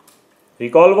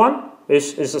 Recall 1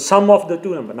 is the sum of the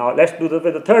two numbers. Now let's do that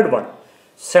with the third one.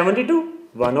 72,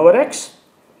 1 over x.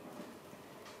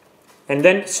 And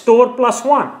then store plus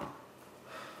 1.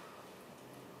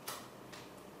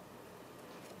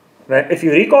 If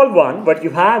you recall 1, what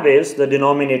you have is the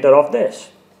denominator of this.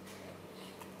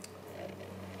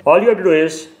 All you have to do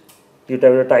is, you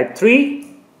have to type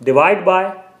 3, divide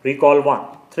by, recall 1.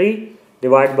 3,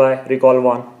 divide by, recall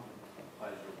 1.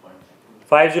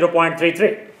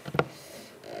 50.33.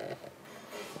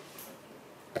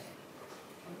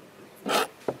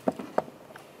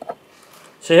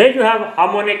 So here you have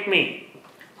harmonic mean.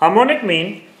 Harmonic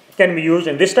mean can be used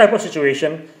in this type of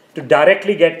situation to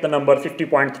directly get the number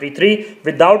 50.33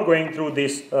 without going through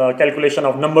this calculation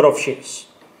of number of shares.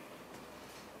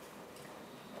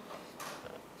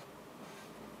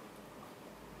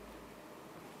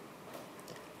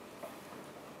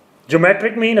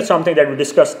 Geometric mean is something that we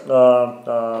discussed in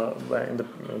the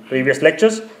previous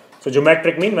lectures. So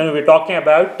geometric mean, when we were talking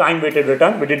about time weighted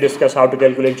return, we did discuss how to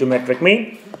calculate geometric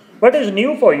mean. What is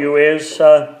new for you is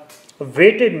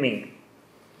weighted mean.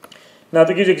 Now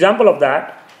to give you an example of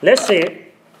that, let's say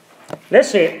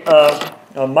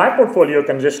my portfolio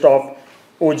consists of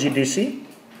OGDC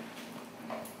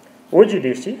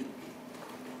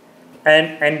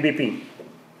and NBP.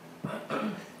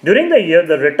 During the year,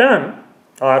 the return,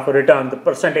 the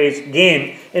percentage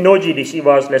gain in OGDC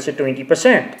was, let's say,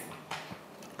 20%.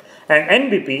 And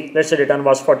NBP, let's say, return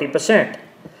was 40%.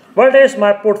 What is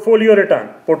my portfolio return?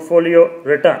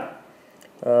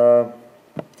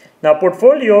 Now,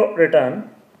 portfolio return,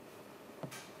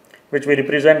 which we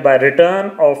represent by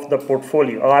return of the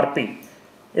portfolio, RP,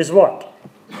 is what?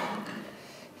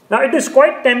 Now it is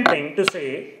quite tempting to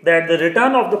say that the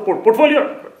return of the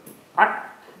portfolio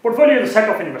is a set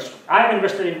of investment. I have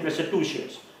invested in, let's say, 2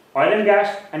 shares, oil and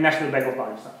gas and National Bank of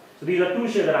Pakistan. So these are 2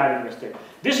 shares that I have invested.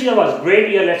 This year was a great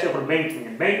year, let's say, for banking.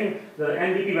 And banking, the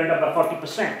NBP went up by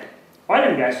 40%. Oil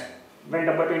and gas went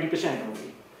up by 20%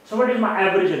 only. So what is my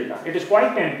average return? It is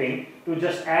quite tempting to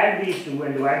just add these 2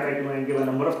 and divide by 2 and give a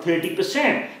number of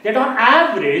 30%. That on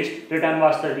average, return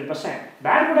was 30%.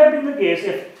 That would have been the case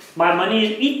if my money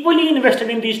is equally invested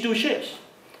in these 2 shares.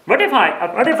 What if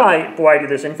I provide you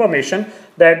this information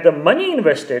that the money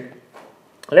invested,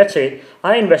 let's say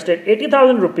I invested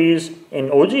 80,000 rupees in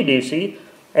OGDC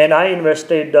and I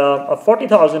invested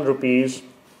 40,000 rupees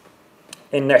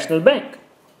in National Bank.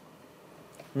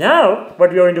 Now,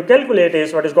 what we are going to calculate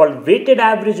is what is called weighted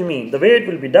average mean. The way it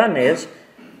will be done is,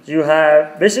 you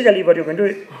have basically what you're going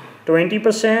to do,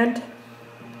 20%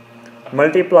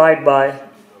 multiplied by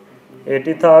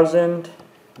 80,000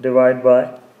 divided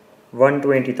by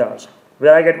 120,000.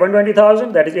 Where I get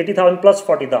 120,000, that is 80,000 plus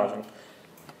 40,000.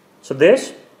 So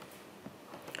this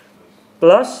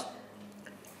plus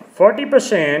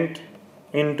 40%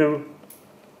 into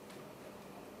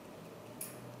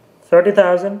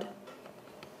 30,000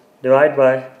 divided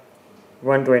by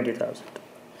 120,000.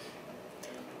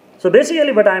 So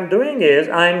basically what I am doing is,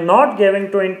 I am not giving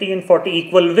 20 and 40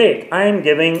 equal weight. I am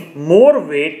giving more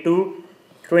weight to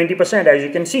 20%. As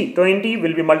you can see, 20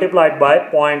 will be multiplied by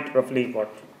point roughly what?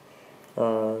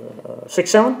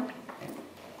 67.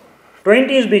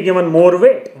 20 is being given more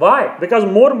weight. Why? Because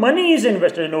more money is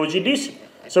invested in OGDC.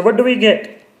 So what do we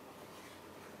get?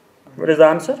 What is the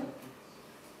answer?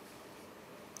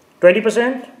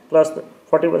 20% plus the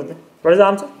 40%. What is the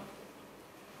answer?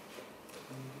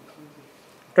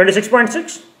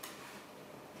 26.6.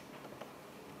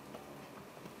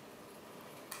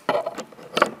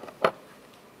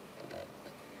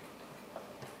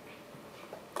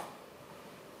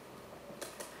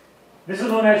 This is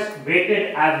known as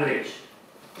weighted average.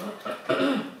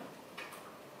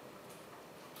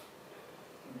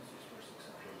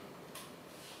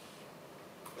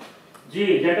 Ji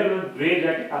gentleman grey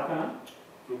jacket आपका नाम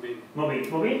मुबीन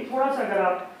मुबीन थोड़ा सा अगर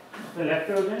आप left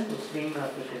पे हो जाएं तो स्क्रीन में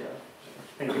आपको share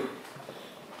thank you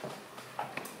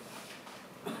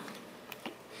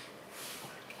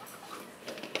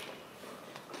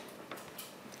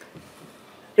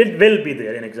It will be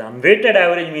there in exam. Weighted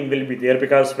average mean will be there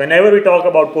because whenever we talk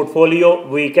about portfolio,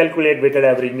 we calculate weighted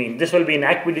average mean. This will be in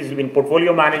equities, will be in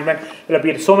portfolio management, will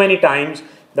appear so many times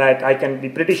that I can be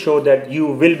pretty sure that you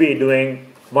will be doing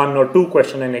 1 or 2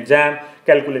 questions in exam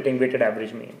calculating weighted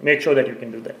average mean. Make sure that you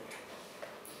can do that.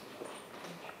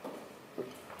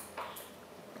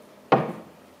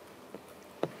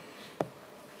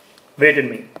 Weighted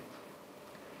mean,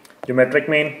 geometric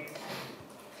mean.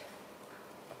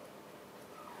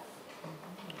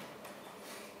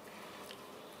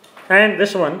 And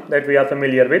this one that we are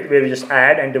familiar with, where we just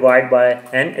add and divide by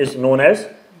n, is known as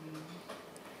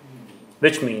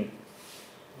which mean?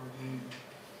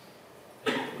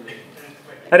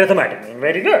 Arithmetic mean.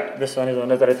 Very good. This one is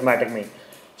known as arithmetic mean.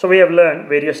 So we have learned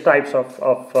various types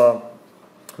of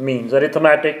means: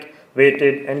 arithmetic,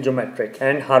 weighted, and geometric,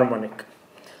 and harmonic.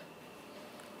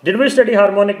 Did we study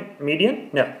harmonic median?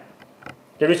 No.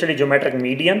 Did we study geometric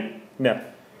median? No.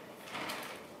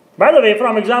 By the way,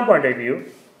 from exam point of view,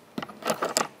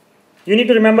 you need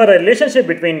to remember a relationship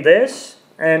between this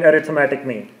and arithmetic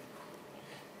mean.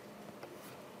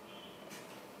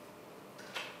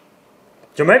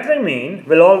 Geometric mean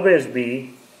will always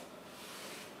be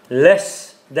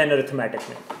less than arithmetic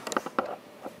mean.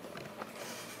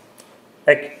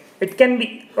 Like it can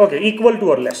be equal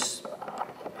to or less.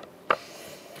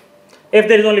 If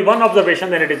there is only one observation,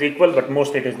 then it is equal, but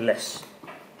most it is less.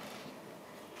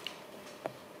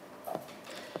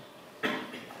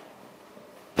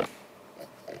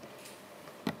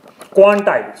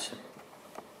 Quantiles.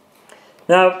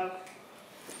 Now,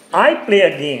 I play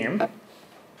a game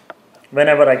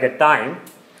whenever I get time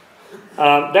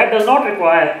that does not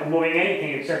require moving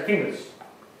anything except fingers.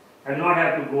 I do not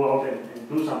have to go out and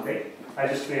do something. I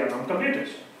just play on computers.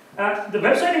 The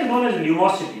website is known as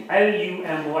Lumosity,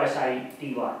 Lumosity.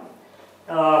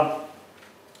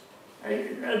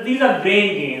 These are brain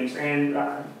games, and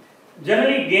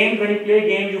generally games, when you play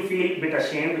games, you feel a bit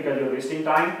ashamed because you're wasting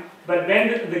time. But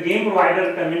when the game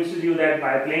provider convinces you that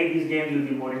by playing these games you'll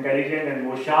be more intelligent and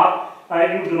more sharp,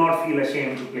 you do not feel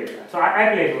ashamed to play that. So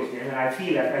I play those games and I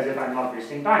feel as if I'm not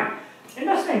wasting time.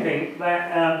 Interesting thing,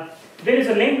 there is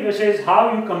a link which says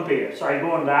how you compare. So I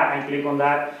go on that and click on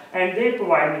that, and they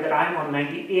provide me that I'm on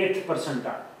 98th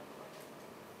percentile.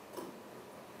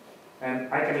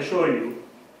 And I can assure you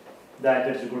that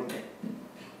it's a good thing.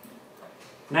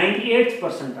 98th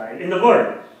percentile in the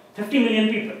world. 50 million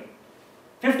people.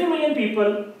 50 million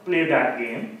people play that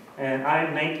game and I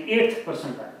am 98th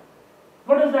percentile.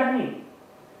 What does that mean?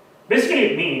 Basically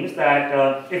it means that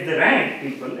if they rank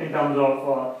people in terms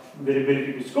of their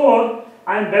ability to score,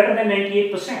 I am better than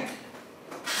 98%.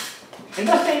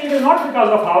 Interestingly, it is not because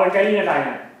of how intelligent I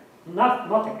am.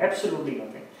 Nothing, absolutely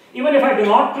nothing. Even if I do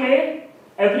not play,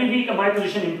 every week my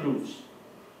position improves.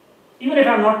 Even if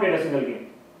I have not played a single game.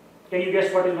 Can you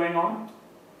guess what is going on?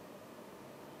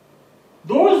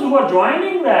 Those who are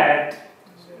joining that,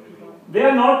 they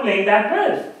are not playing that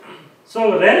well.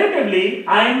 So relatively,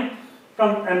 I'm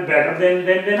better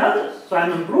than others. So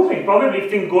I'm improving. Probably if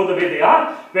things go the way they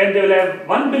are, when they will have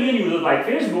 1 billion users like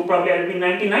Facebook, probably I'll be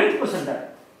 99th percentile.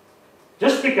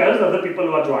 Just because the other people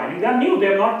who are joining, they are new, they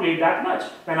have not played that much.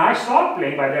 When I stopped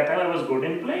playing, by that time I was good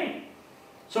in playing.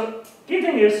 So key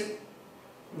thing is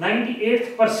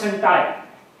 98th percentile.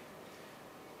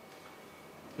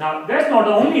 Now that's not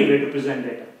the only way to present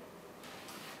data.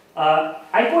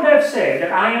 I could have said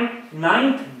that I am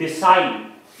 9th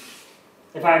decile.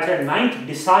 If I had said 9th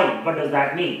decile, what does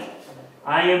that mean?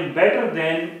 I am better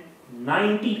than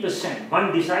 90%.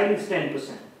 1 decile is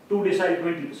 10%. 2 decile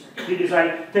 20%. 3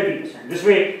 decile 30%. This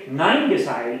way 9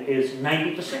 decile is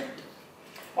 90%.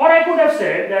 Or I could have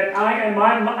said that I'm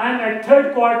at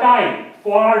 3rd quartile,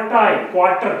 quarter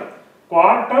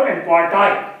and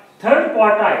quartile. 3rd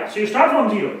quartile. So you start from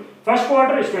 0. First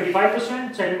quarter is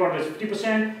 25%, second quarter is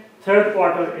 50%, third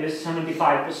quarter is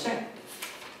 75%.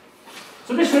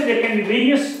 So this way there can be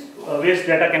various ways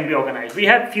data can be organized. We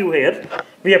have few here.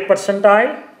 We have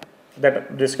percentile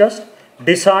that discussed,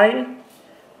 decile,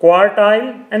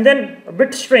 quartile, and then a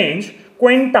bit strange,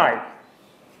 quintile.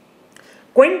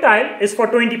 Quintile is for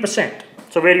 20%.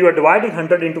 So where you are dividing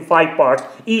 100 into 5 parts,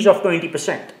 each of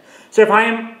 20%. So if I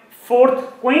am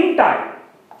 4th quintile,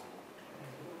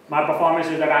 my performance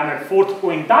is that I am at 4th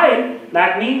quintile,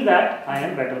 that means that I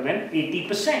am better than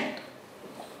 80%.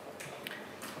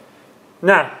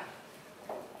 Now,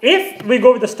 if we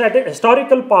go with the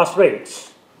historical pass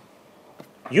rates,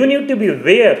 you need to be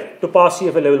where to pass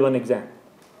CFA level 1 exam?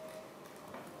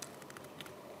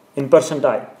 In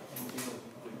percentile.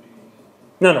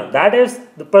 No, that is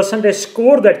the percentage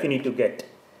score that you need to get.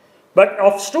 But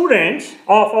of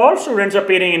all students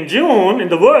appearing in June in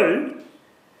the world,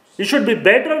 you should be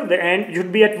better than, you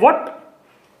should be at what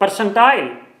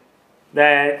percentile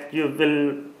that you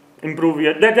will improve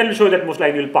your, that will show that most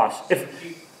likely you will pass. If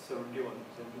 71.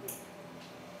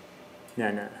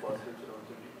 No.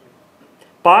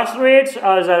 Pass rates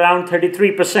are around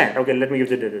 33%. Okay, let me give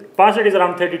the data. Pass rate is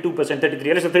around 32%,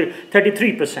 33%. Let's say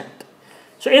 33%.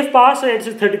 So if pass rate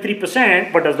is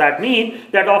 33%, what does that mean?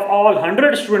 That of all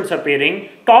 100 students appearing,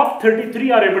 top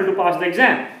 33 are able to pass the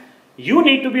exam. You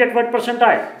need to be at what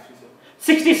percentile?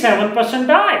 67th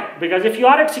percentile. Because if you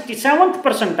are at 67th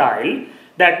percentile,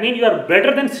 that means you are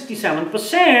better than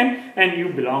 67% and you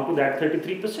belong to that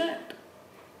 33%.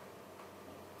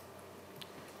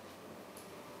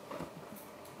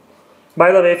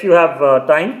 By the way, if you have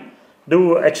time,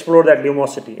 do explore that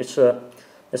lumosity. It's a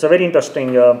very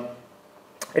interesting,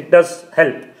 it does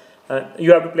help.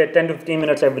 You have to play 10 to 15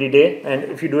 minutes every day, and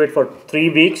if you do it for 3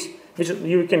 weeks,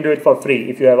 you can do it for free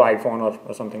if you have iPhone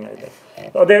or something like that.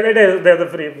 So they're the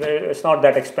free, it's not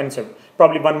that expensive.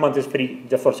 Probably 1 month is free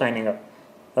just for signing up.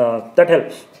 That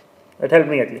helps. It helped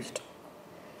me at least.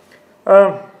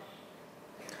 Now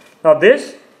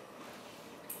this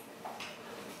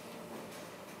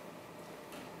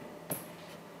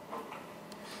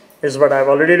is what I've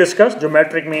already discussed.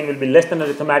 Geometric mean will be less than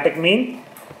arithmetic mean.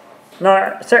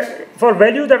 Now, for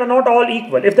values that are not all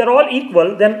equal, if they're all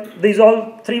equal, then these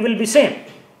all three will be same.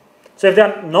 So if they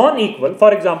are non-equal,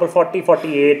 for example, 40,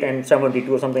 48, and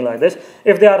 72 or something like this,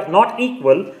 if they are not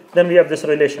equal, then we have this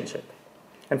relationship.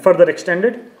 And further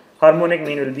extended, harmonic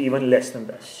mean will be even less than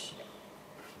this.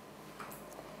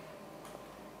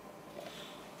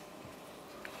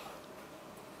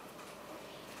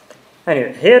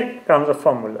 Anyway, here comes a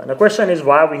formula. The question is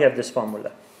why we have this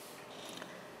formula.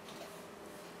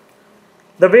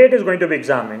 The way it is going to be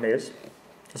examined is,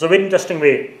 it's a very interesting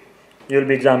way you will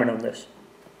be examined on this.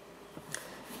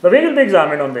 The way you will be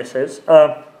examined on this is,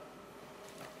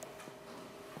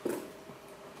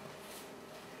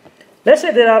 let's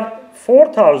say there are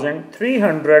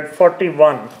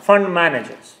 4,341 fund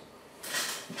managers.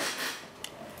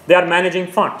 They are managing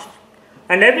funds.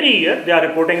 And every year they are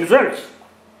reporting results.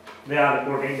 They are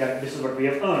reporting that this is what we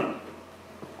have earned.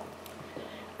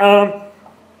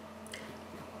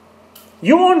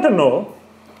 You want to know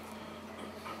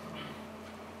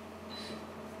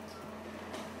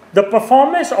the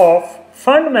performance of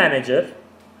fund manager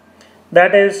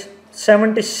that is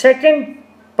 72nd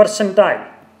percentile.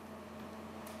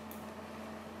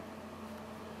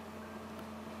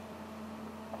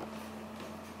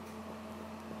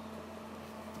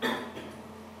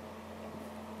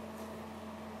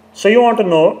 So you want to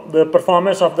know the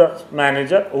performance of the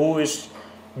manager who is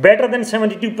better than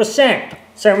 72%,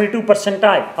 72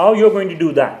 percentile. How you are going to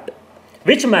do that?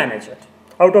 Which manager?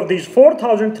 Out of these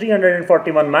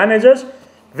 4,341 managers,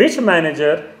 which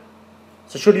manager?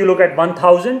 So should you look at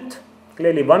 1,000?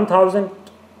 Clearly 1,000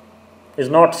 is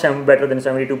not better than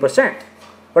 72%.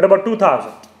 What about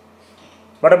 2,000?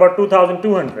 What about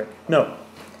 2,200? No.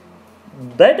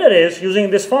 Better is using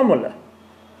this formula.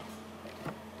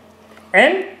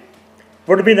 N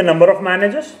would be the number of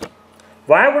managers.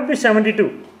 Y would be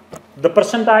 72, the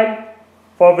percentile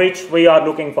for which we are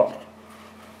looking for.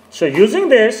 So using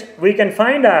this, we can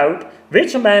find out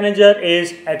which manager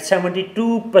is at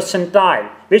 72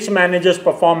 percentile, which manager's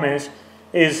performance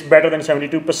is better than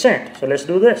 72%. So let's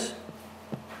do this.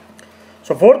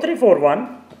 So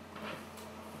 4341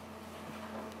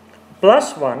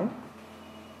 plus 1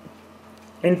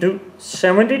 into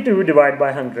 72 divided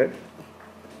by 100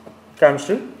 comes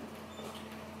to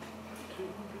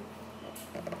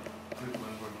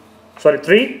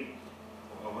 3.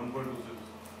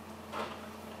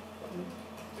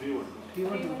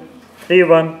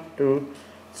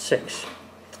 3126.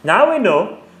 Now we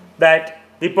know that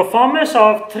the performance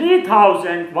of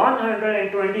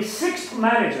 3,126th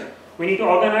manager, we need to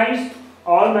organize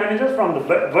all managers from the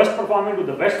worst performing to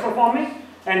the best performing,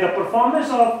 and the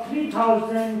performance of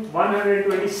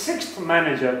 3,126th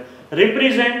manager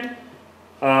represent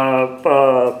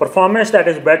performance that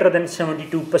is better than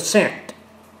 72%.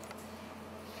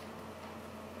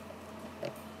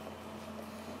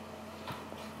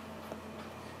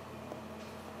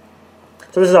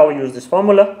 So this is how we use this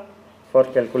formula for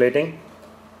calculating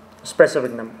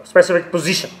specific number, specific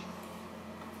position.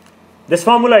 This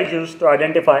formula is used to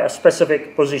identify a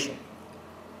specific position.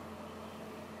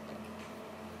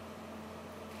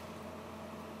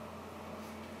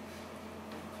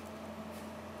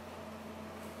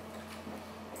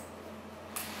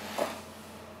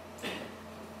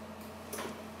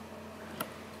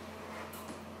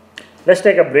 Let's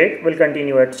take a break. We'll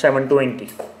continue at 7:20.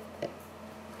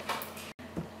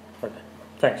 Okay,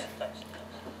 thanks.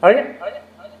 Okay.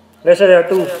 Let's say there are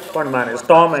two fund managers,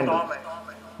 Tom and Lee.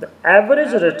 The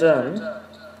average return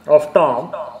of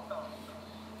Tom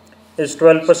is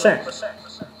 12%,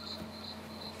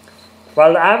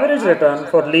 while the average return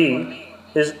for Lee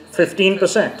is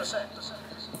 15%.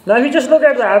 Now, if you just look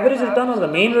at the average return or the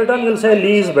mean return, you'll say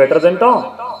Lee is better than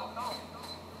Tom.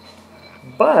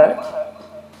 But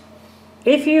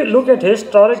if you look at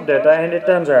historic data, and it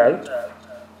turns out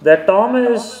that Tom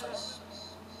has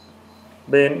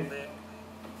been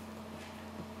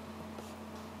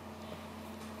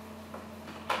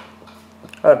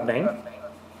earning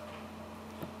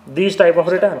these type of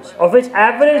returns, of which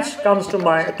average comes to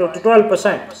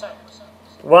 12%,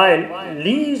 while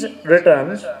Lee's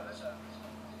returns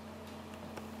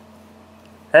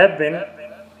have been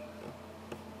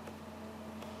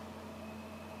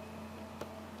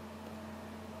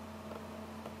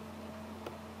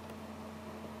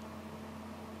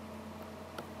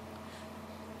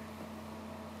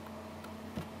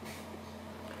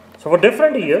so for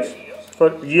different years. For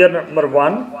year number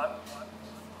 1,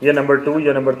 year number 2,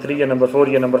 year number 3, year number 4,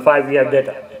 year number 5, we have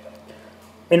data.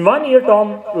 In 1 year,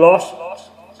 Tom lost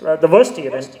the worst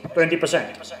year,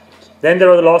 20%. Then there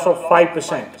was a loss of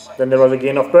 5%. Then there was a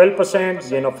gain of 12%,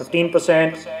 gain of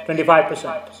 15%,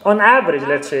 25%. On average,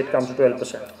 let's say it comes to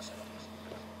 12%.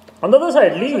 On the other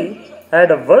side, Lee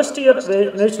had a worst year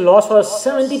in which loss was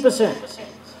 70%.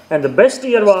 And the best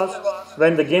year was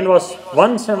when the gain was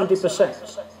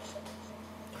 170%.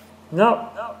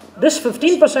 Now, this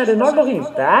 15% is not looking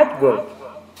that good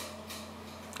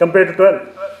compared to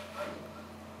 12.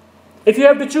 If you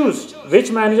have to choose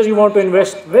which manager you want to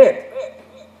invest where,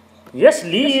 yes,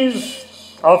 Lee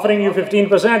is offering you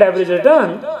 15% average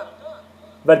return,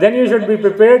 but then you should be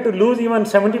prepared to lose even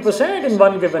 70% in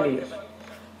one given year.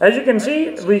 As you can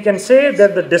see, we can say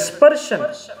that the dispersion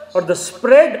or the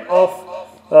spread of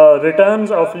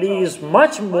returns of Lee is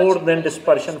much more than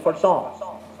dispersion for Tom.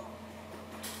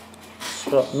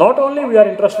 So not only we are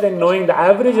interested in knowing the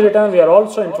average return, we are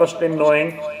also interested in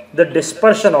knowing the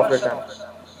dispersion of return.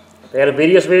 There are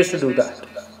various ways to do that.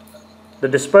 The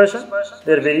dispersion,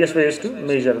 there are various ways to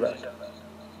measure that.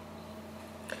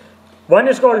 One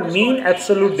is called mean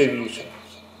absolute deviation.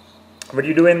 What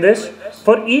you do in this?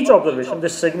 For each observation,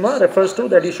 this sigma refers to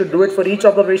that you should do it for each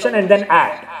observation and then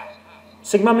add.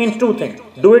 Sigma means two things.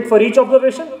 Do it for each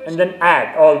observation and then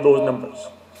add all those numbers.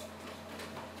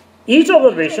 Each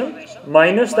observation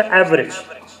minus the average.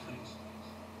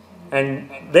 And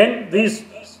then these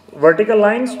vertical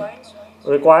lines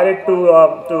require it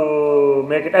to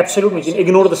make it absolute, meaning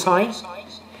ignore the sign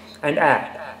and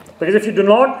add. Because if you do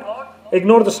not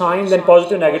ignore the sign, then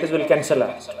positive negatives will cancel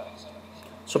out.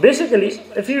 So basically,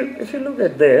 if you look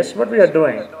at this, what we are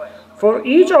doing, for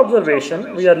each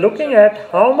observation, we are looking at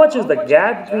how much is the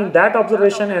gap between that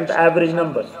observation and the average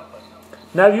number.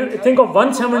 Now you think of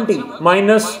 170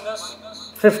 minus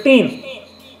 15.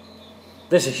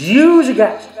 This huge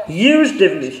gap, huge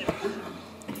deviation.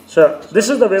 So this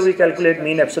is the way we calculate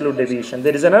mean absolute deviation.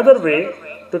 There is another way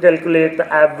to calculate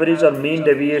the average or mean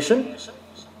deviation,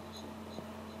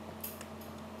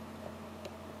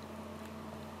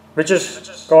 which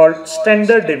is called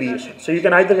standard deviation. So you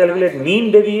can either calculate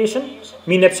mean deviation,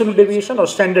 mean absolute deviation, or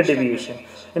standard deviation.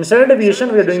 In standard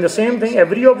deviation, we are doing the same thing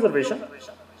every observation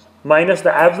minus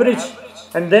the average,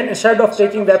 and then instead of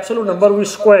taking the absolute number, we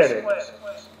square it.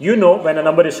 You know, when a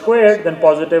number is squared, then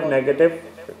positive, negative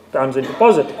turns into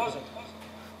positive.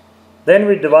 Then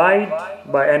we divide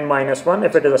by n minus 1.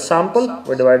 If it is a sample,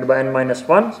 we divide by n minus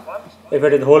 1. If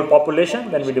it is the whole population,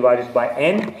 then we divide it by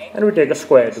n, and we take a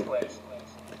square root.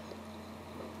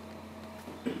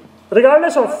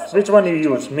 Regardless of which one you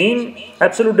use, mean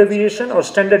absolute deviation or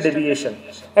standard deviation,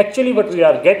 actually what we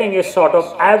are getting is sort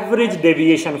of average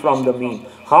deviation from the mean.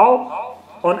 How?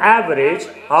 On average,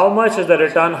 how much is the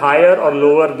return higher or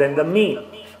lower than the mean?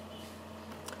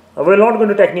 We're not going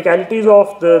to technicalities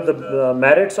of the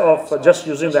merits of just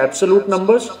using the absolute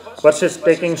numbers versus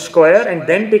taking square and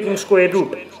then taking square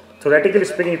root. Theoretically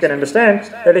speaking, you can understand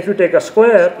that if you take a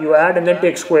square, you add and then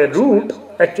take square root,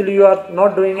 actually you are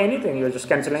not doing anything, you are just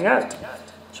cancelling out.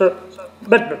 So,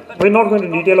 but we're not going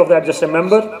to detail of that. Just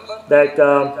remember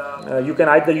that you can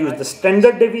either use the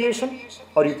standard deviation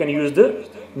or you can use the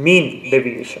mean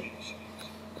deviation.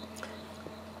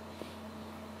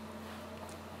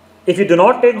 If you do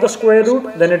not take the square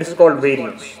root, then it is called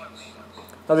variance.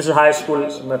 Now this is high school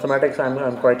mathematics,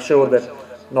 I'm quite sure that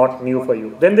not new for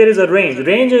you. Then there is a range.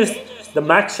 Range is the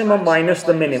maximum minus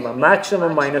the minimum.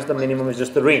 Maximum minus the minimum is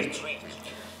just the range.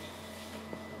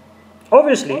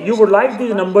 Obviously, you would like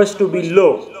these numbers to be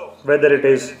low, whether it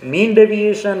is mean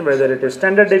deviation, whether it is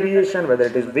standard deviation, whether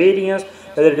it is variance,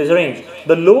 whether it is range.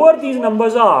 The lower these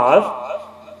numbers are,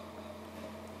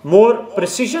 more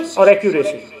precision or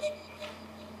accuracy.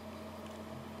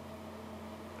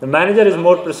 The manager is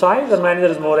more precise, the manager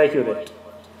is more accurate.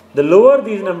 The lower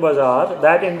these numbers are,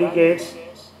 that indicates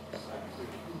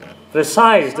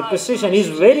precise, the precision.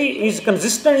 Is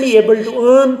consistently able to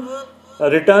earn a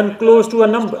return close to a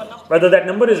number. Whether that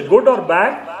number is good or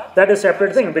bad, that is a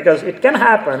separate thing, because it can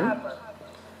happen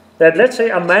that, let's say,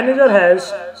 a manager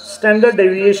has standard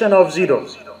deviation of 0,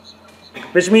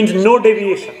 which means no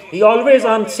deviation. He always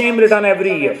earns same return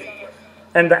every year.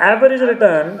 And the average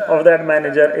return of that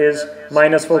manager is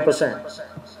minus 4%.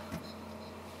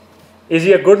 Is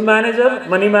he a good manager,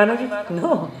 money manager?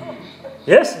 No.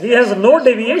 Yes, he has no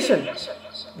deviation,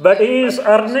 but he is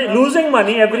losing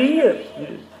money every year.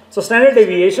 So standard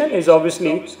deviation is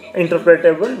obviously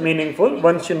interpretable, meaningful,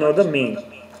 once you know the mean.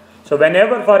 So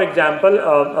whenever, for example,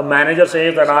 a manager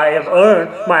says that I have earned,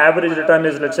 my average return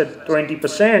is, let's say,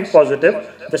 20%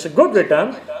 positive, that's a good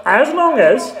return, as long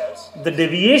as the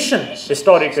deviation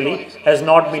historically has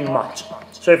not been much.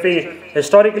 So if he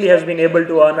historically has been able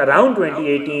to earn around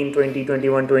 2018,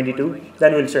 2021, 22,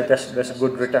 then we'll say that's a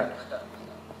good return.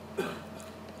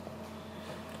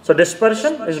 So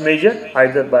dispersion is measured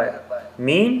either by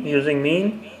mean, using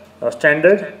mean, or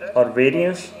standard, or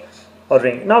variance, or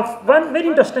range. Now, one very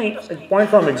interesting point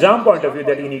from exam point of view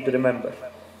that you need to remember.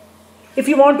 If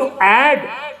you want to add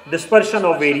dispersion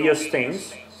of various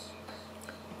things,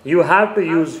 you have to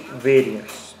use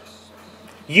variance.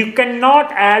 You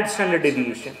cannot add standard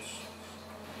deviations.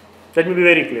 Let me be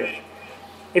very clear.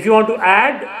 If you want to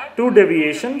add two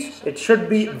deviations, it should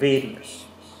be variance.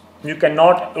 You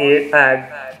cannot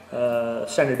add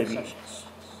standard deviations.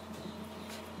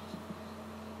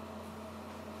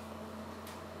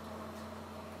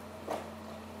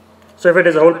 So if it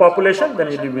is a whole population,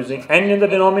 then you'll be using n in the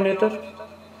denominator.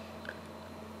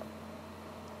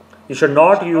 You should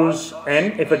not use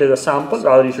n if it is a sample,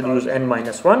 rather you should use n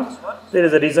minus 1. There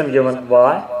is a reason given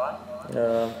why.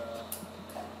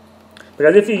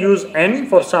 Because if you use n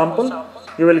for sample,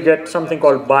 you will get something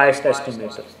called biased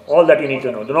estimator. All that you need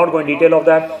to know. Do not go in detail of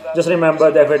that. Just remember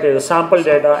that if it is a sample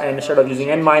data and instead of using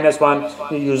n minus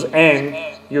 1, you use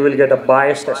n, you will get a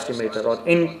biased estimator,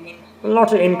 or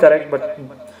not incorrect, but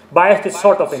biased is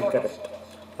sort of incorrect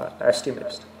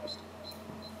estimator.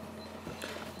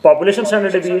 Population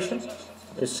standard deviation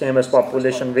is same as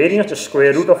population variance, the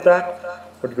square root of that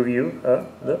would give you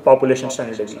the population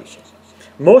standard deviation.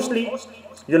 Mostly,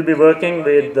 you'll be working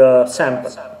with the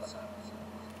sample.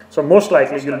 So most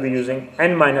likely you'll be using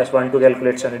n-1 to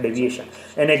calculate standard deviation.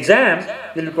 In exam,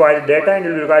 you'll be provided data and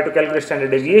you'll be required to calculate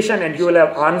standard deviation, and you will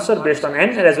have answer based on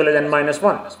n as well as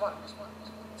n-1.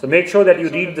 So make sure that you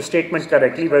read the statement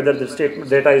correctly, whether the statement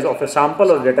data is of a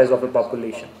sample or data is of a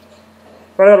population.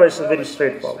 Otherwise, it's very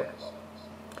straightforward.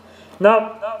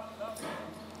 Now,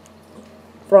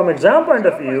 from exam point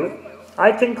of view,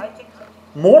 I think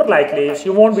more likely is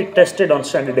you won't be tested on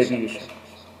standard deviation.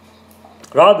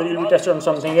 Rather, you'll be tested on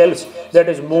something else that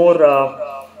is more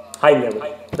high level,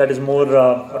 that is more,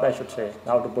 what I should say,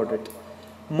 how to put it,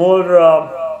 more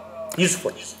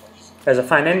useful. As a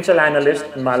financial analyst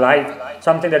in my life,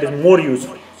 something that is more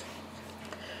useful.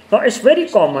 Now, it's very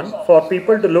common for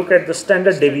people to look at the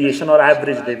standard deviation or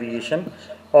average deviation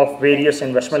of various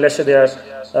investments. Let's say there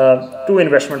are two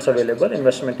investments available,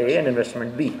 investment A and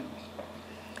investment B.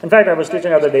 In fact, I was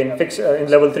teaching the other day in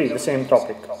level 3, the same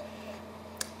topic.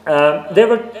 There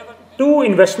were two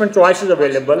investment choices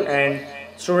available and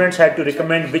students had to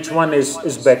recommend which one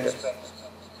is better.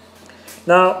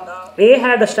 Now, A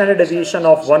had a standard deviation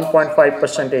of 1.5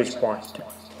 percentage point,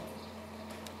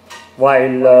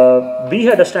 while B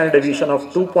had a standard deviation of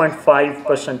 2.5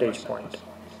 percentage point.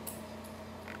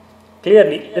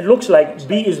 Clearly, it looks like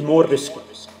B is more risky.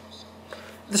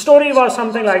 The story was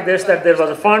something like this, that there was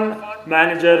a fund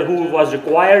manager who was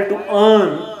required to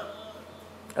earn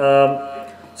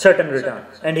certain return,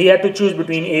 and he had to choose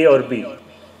between A or B.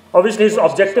 Obviously, his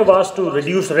objective was to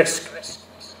reduce risk.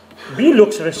 B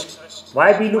looks risky.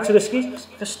 Why B looks risky?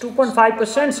 Because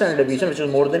 2.5% standard deviation, which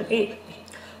is more than A.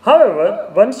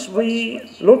 However, once we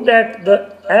looked at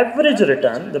the average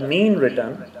return, the mean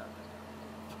return,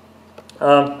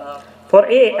 for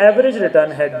A, average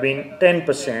return had been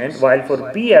 10%, while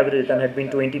for B, average return had been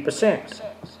 20%.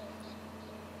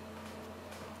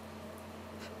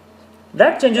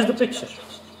 That changes the picture.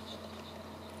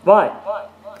 Why?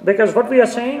 Because what we are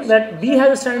saying that B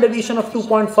has a standard deviation of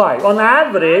 2.5. On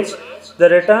average, the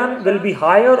return will be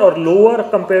higher or lower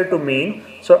compared to mean.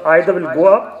 So either will go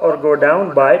up or go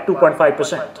down by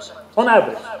 2.5% on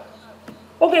average.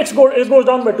 Okay, it goes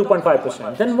down by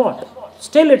 2.5%. Then what?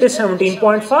 Still it is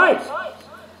 17.5.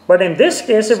 But in this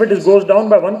case, if it goes down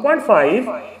by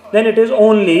 1.5, then it is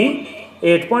only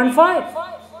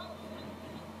 8.5.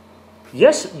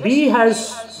 Yes, B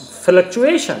has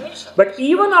fluctuation, but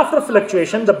even after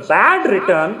fluctuation, the bad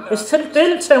return is still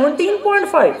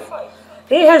 17.5.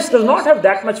 A does not have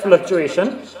that much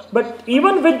fluctuation, but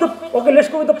even with the, okay, let's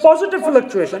go with the positive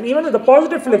fluctuation. Even with the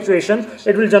positive fluctuation,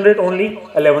 it will generate only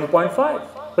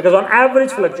 11.5, because on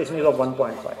average fluctuation is of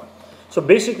 1.5. So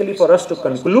basically, for us to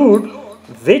conclude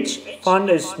which fund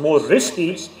is more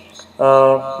risky,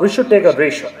 we should take a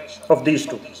ratio of these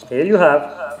two. Here you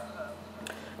have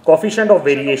coefficient of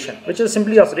variation, which is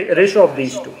simply a ratio of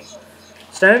these two.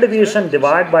 Standard deviation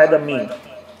divided by the mean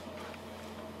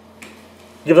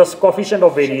gives us coefficient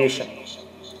of variation.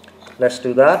 Let's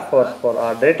do that for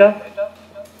our data.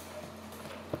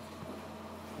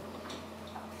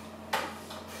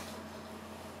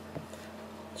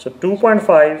 So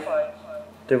 2.5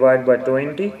 divided by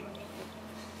 20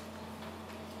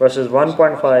 versus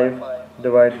 1.5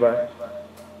 divided by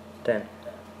 10.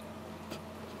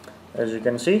 As you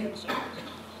can see,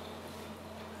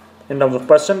 in terms of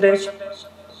percentage,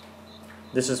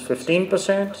 this is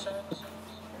 15%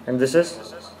 and this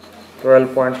is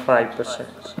 12.5%.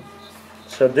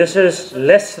 So this is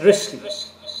less risky.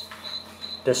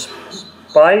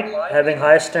 Despite having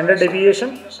higher standard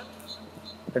deviation,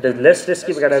 it is less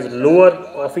risky because it has lower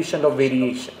coefficient of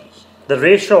variation, the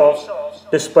ratio of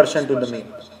dispersion to the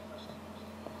mean.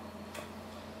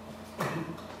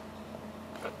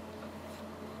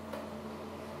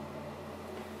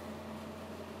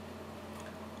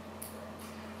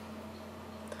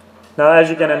 Now, as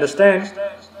you can understand,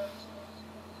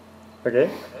 okay,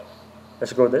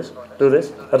 let's go do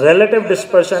this. Relative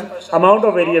dispersion, amount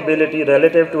of variability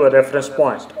relative to a reference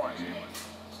point.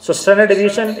 So standard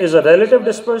deviation is a relative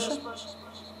dispersion,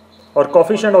 or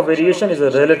coefficient of variation is a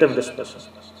relative dispersion.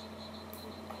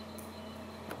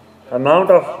 Amount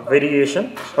of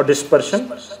variation or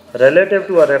dispersion relative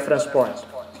to a reference point.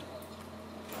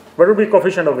 What would be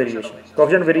coefficient of variation?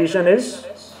 Coefficient of variation is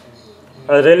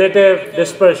a relative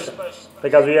dispersion,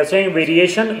 because we are saying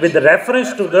variation with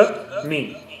reference to the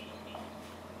mean.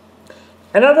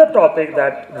 Another topic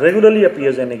that regularly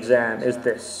appears in exam is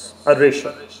this, a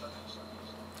ratio.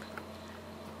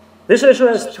 This ratio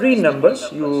has three numbers.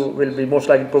 You will be most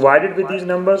likely provided with these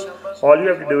numbers. All you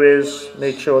have to do is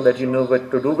make sure that you know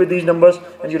what to do with these numbers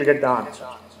and you'll get the answer.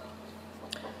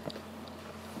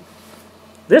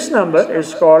 This number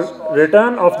is called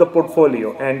return of the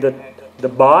portfolio, and the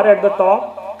bar at the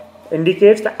top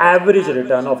indicates the average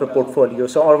return of a portfolio.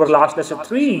 So over the last, let's say,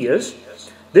 3 years,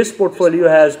 this portfolio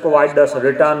has provided us a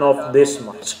return of this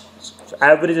much. So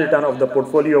average return of the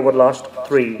portfolio over the last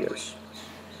 3 years.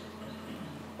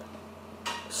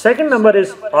 Second number is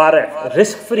RF,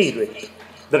 risk-free rate,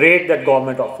 the rate that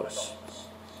government offers.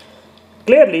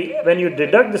 Clearly, when you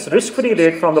deduct this risk-free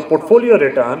rate from the portfolio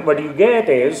return, what you get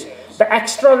is the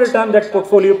extra return that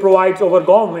portfolio provides over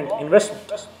government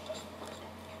investment.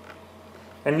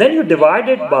 And then you divide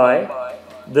it by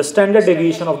the standard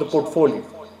deviation of the portfolio.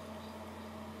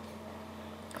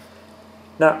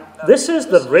 Now, this is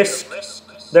the risk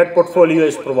that portfolio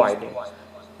is providing.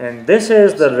 And this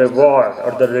is the reward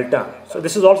or the return. So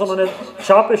this is also known as,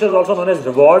 Sharpe ratio is also known as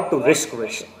reward to risk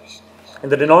ratio. In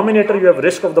the denominator, you have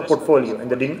risk of the portfolio. In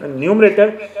the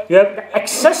numerator, you have the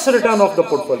excess return of the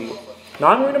portfolio. Now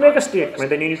I'm going to make a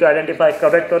statement and you need to identify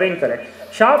correct or incorrect.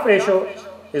 Sharpe ratio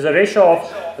is a ratio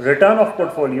of return of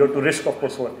portfolio to risk of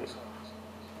portfolio.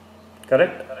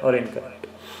 Correct or incorrect?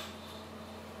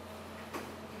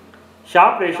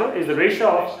 Sharpe ratio is the ratio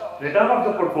of return of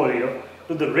the portfolio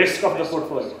to the risk of the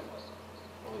portfolio.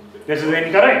 This is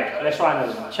incorrect. Let's try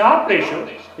another one. Sharpe ratio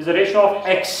is the ratio of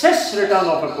excess return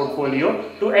of a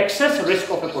portfolio to excess risk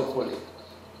of a portfolio.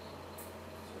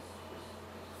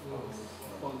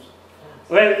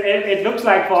 Well, it looks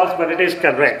like false, but it is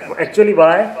correct. Actually,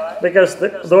 why? Because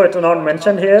though it's not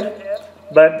mentioned here,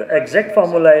 but the exact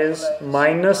formula is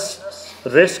minus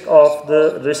risk of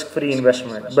the risk-free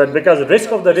investment. But because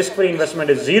risk of the risk-free investment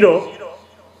is 0,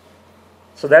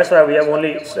 so that's why we have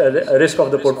only risk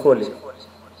of the portfolio.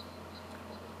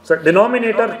 So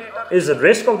denominator is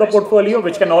risk of the portfolio,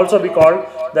 which can also be called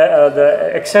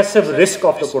the excessive risk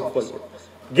of the portfolio,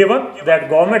 given that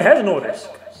government has no risk.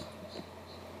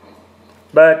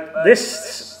 But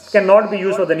this cannot be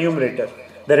used for the numerator.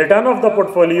 The return of the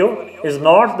portfolio is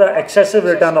not the excessive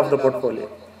return of the portfolio.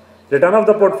 Return of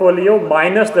the portfolio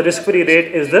minus the risk-free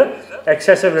rate is the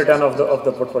excessive return of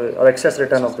the portfolio, or excess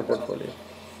return of the portfolio.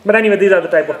 But anyway, these are the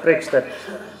type of tricks that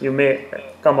you may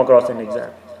come across in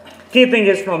exam. Key thing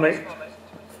is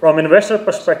from investor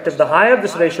perspective, the higher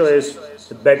this ratio is,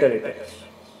 the better it is.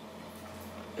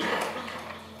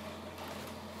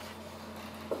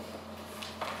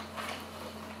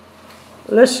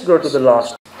 Let's go to the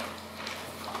last.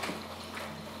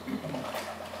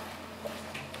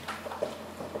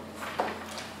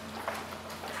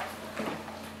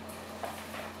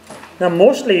 Now,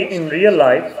 mostly in real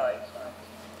life,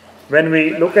 when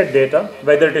we look at data,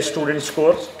 whether it is student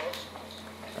scores,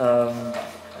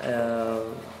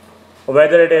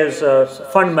 whether it is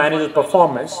fund manager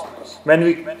performance, when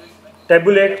we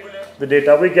tabulate the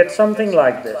data, we get something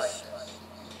like this.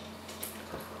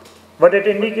 What it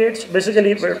indicates,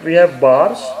 basically we have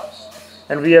bars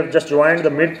and we have just joined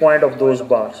the midpoint of those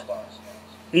bars.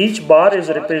 Each bar is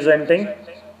representing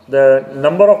the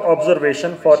number of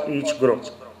observation for each group.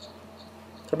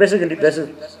 So basically this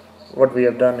is what we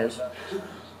have done is.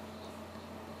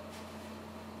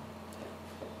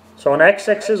 So on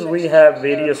x-axis we have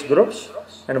various groups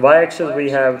and y-axis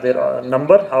we have their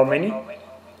number, how many,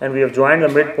 and we have joined the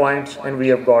midpoints and we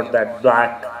have got that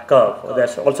black curve.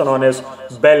 That's also known as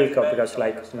bell curve because it's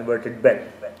like inverted bell.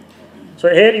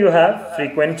 So here you have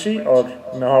frequency or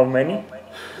how many,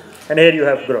 and here you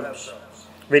have groups,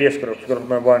 various groups. Group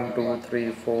number 1, 2,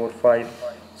 3, 4, 5,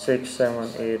 6, 7,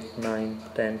 8, 9,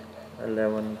 10,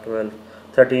 11, 12,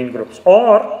 13 groups.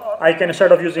 Or I can,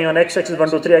 instead of using on x-axis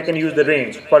 1, 2, 3, I can use the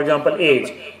range. For example,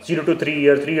 age 0 to 3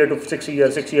 year, 3 year to 6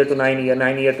 year, 6 year to 9 year,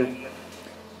 9 year to.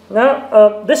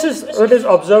 Now this is what is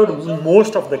observed in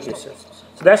most of the cases.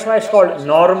 So that's why it's called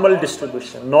normal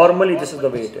distribution. Normally this is the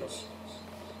way it is.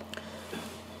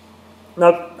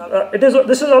 Now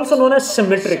this is also known as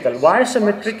symmetrical. Why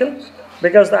symmetrical?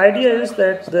 Because the idea is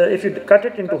that if you cut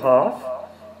it into half,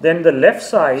 then the left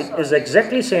side is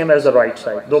exactly same as the right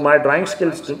side. Though my drawing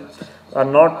skills are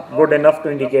not good enough to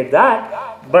indicate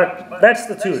that, but that's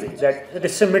the theory, that it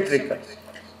is symmetrical.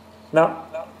 Now,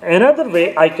 another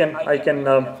way I can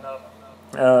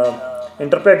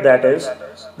interpret that is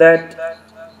that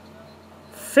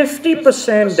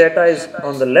 50% data is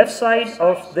on the left side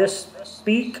of this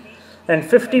peak and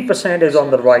 50% is on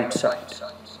the right side,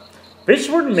 which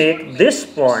would make this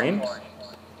point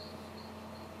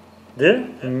the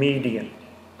median.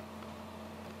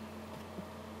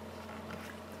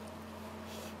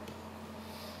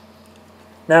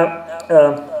 Now,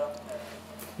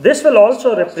 This will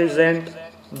also represent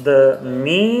the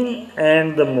mean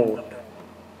and the mode.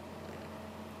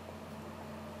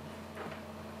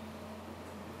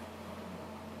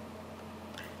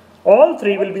 All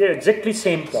three will be at exactly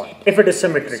same point if it is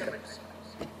symmetrical.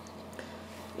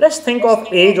 Let's think of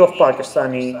age of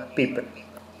Pakistani people.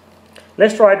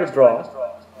 Let's try to draw.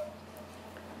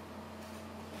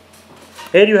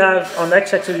 Here you have, on the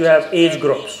x-axis you have age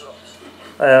groups.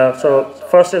 So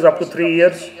first is up to 3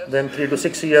 years, then 3 to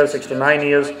 6 years, 6 to 9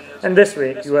 years, and this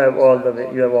way you have all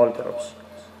groups.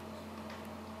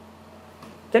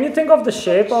 Can you think of the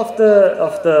shape of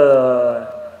the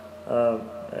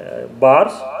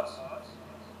bars?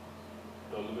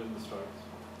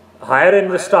 Higher in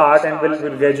the start and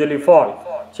will gradually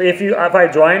fall. So if I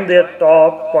join their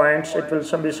top points, it will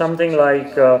be something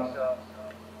like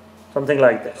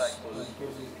this.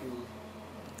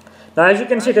 Now, as you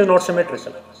can see, it is not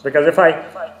symmetrical, because if I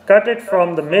cut it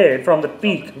from the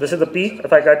peak, this is the peak.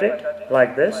 If I cut it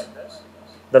like this,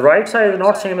 the right side is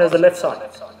not same as the left side.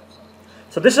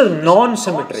 So this is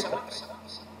non-symmetrical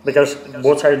because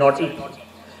both sides are not equal.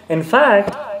 In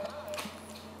fact,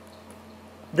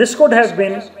 this could have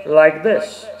been like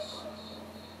this.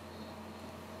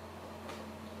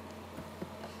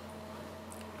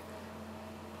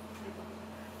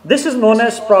 This is known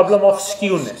as problem of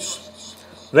skewness.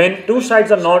 When two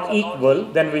sides are not equal,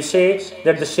 then we say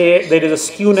that there is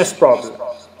a skewness problem.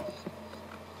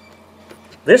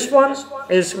 This one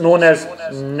is known as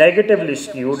negatively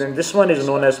skewed, and this one is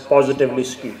known as positively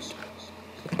skewed.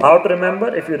 How to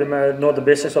remember? If you know the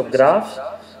basis of graphs,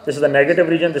 this is the negative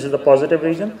region, this is the positive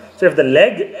region. So if the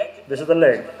leg, this is the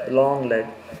leg, the long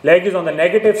leg is on the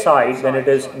negative side, then it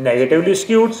is negatively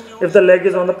skewed. If the leg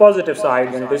is on the positive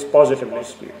side, then it is positively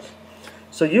skewed.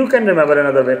 So you can remember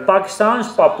another way. Pakistan's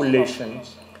population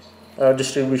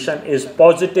distribution is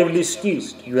positively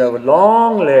skewed. You have a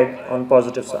long leg on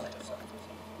positive side.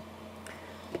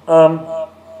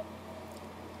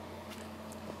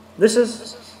 This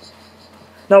is,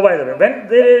 now by the way, when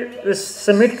there is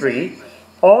symmetry,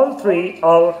 all three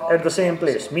are at the same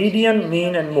place. Median,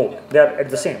 mean and mode. They are at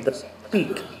the same, the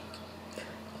peak.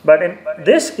 But in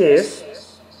this case,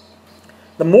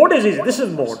 the mode is easy. This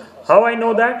is mode. How I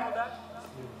know that?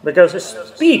 Because it's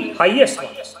peak, highest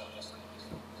one.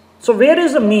 So where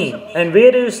is the mean and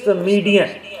where is the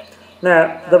median?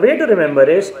 Now, the way to remember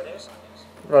is,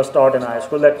 was taught in high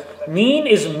school, that mean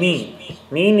is mean.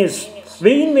 Mean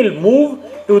will move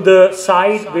to the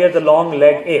side where the long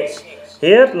leg is.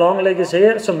 Here, long leg is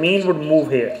here, so mean would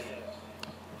move here.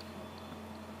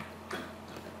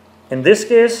 In this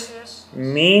case,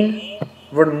 mean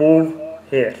would move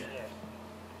here.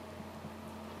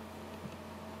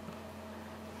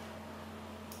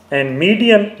 And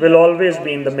median will always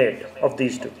be in the mid of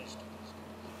these two.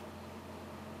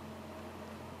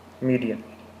 Median.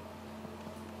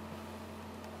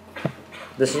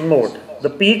 This is mode. The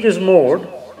peak is mode.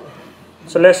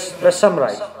 So let's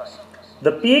summarize.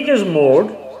 The peak is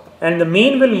mode, and the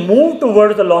mean will move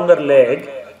towards the longer leg,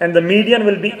 and the median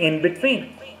will be in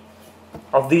between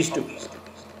of these two.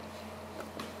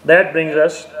 That brings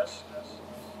us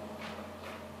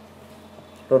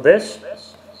to this.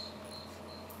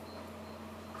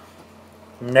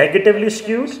 Negatively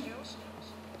skewed.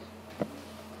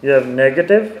 You have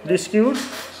negatively skewed.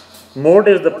 Mode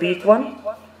is the peak one.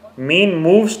 Mean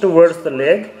moves towards the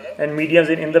leg, and median is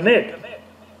in the mid.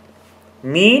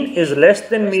 Mean is less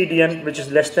than median, which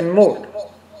is less than mode.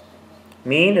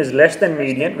 Mean is less than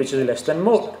median, which is less than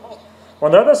mode.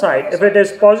 On the other side, if it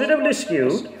is positively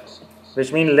skewed,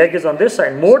 which means leg is on this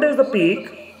side, mode is the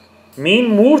peak,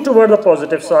 mean moves toward the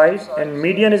positive side, and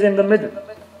median is in the middle.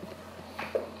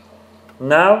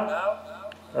 Now,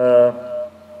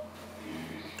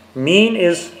 mean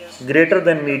is greater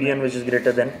than median, which is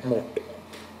greater than mode.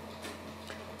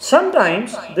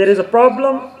 Sometimes there is a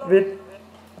problem with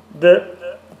the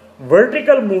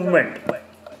vertical movement.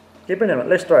 Keep in mind,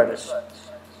 let's try this.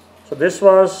 So this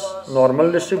was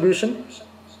normal distribution.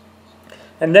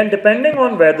 And then depending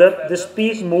on whether this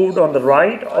peak moved on the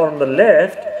right or on the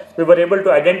left, we were able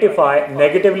to identify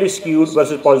negatively skewed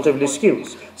versus positively skewed.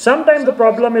 Sometimes the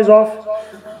problem is of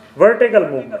vertical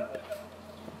movement.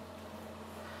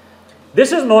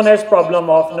 This is known as problem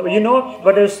of, you know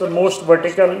what is the most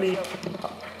vertically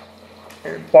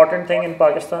important thing in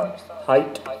Pakistan?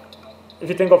 Height. If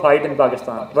you think of height in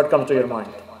Pakistan, what comes to your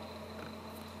mind?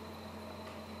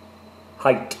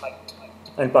 Height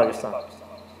in Pakistan.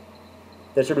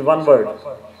 There should be one word.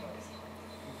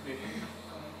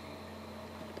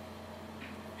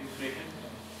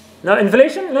 No,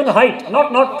 inflation? No, height.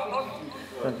 Not.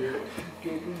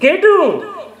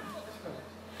 K2.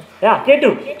 Yeah,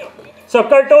 K2. So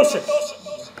kurtosis.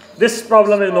 This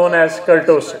problem is known as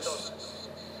kurtosis.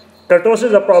 Kurtosis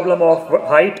is a problem of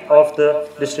height of the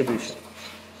distribution.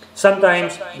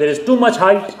 Sometimes there is too much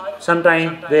height,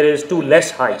 sometimes there is too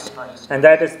less height, and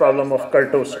that is problem of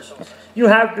kurtosis. You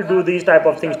have to do these type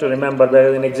of things to remember.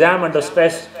 Whereas in exam under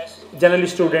stress, generally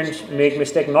students make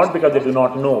mistake not because they do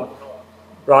not know,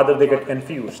 rather they get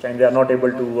confused and they are not able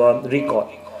to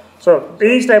recall. So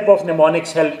these type of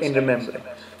mnemonics help in remembering.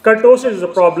 Kurtosis is a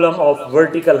problem of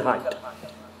vertical height.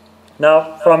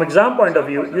 Now, from exam point of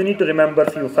view, you need to remember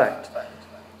few facts.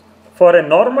 For a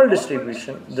normal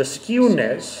distribution, the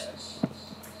skewness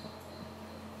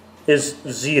is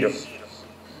 0.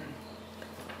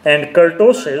 And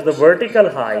kurtosis, the vertical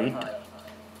height,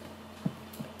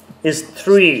 is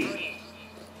 3.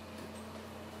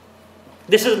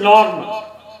 This is normal.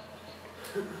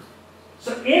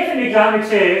 So if in exam it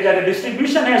says that a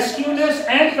distribution has skewness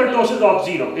and kurtosis of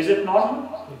 0, is it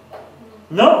normal?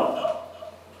 No.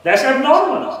 That's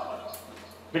abnormal.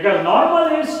 Because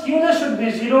normal is skewness should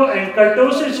be 0 and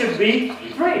kurtosis should be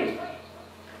 3.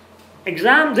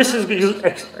 Exam, this is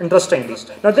interesting.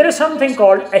 Now there is something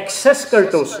called excess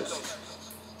kurtosis,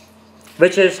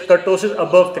 which is kurtosis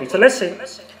above 3. So let's say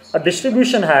a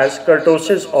distribution has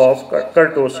kurtosis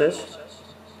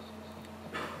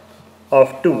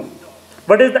of 2.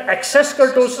 What is the excess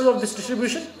kurtosis of this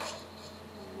distribution?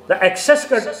 The excess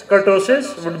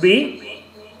kurtosis would be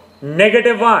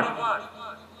 -1.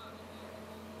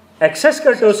 Excess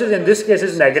kurtosis in this case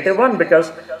is -1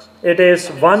 because it is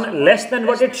 1 less than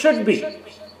what it should be.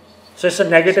 So it's a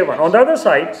 -1. On the other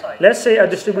side, let's say a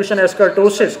distribution has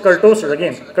kurtosis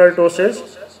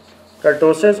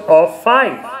of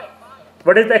 5.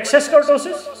 What is the excess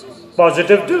kurtosis?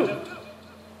 +2.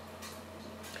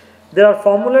 There are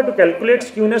formula to calculate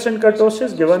skewness and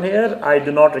kurtosis given here. I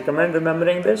do not recommend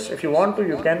remembering this. If you want to,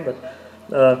 you can, but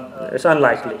it's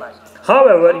unlikely.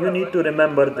 However, you need to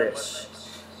remember this,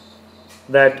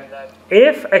 that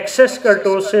if excess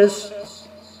kurtosis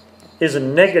is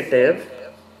negative,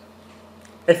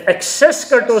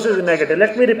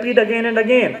 let me repeat again and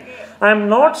again. I am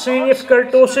not saying if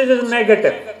kurtosis is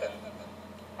negative.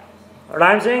 What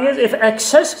I am saying is if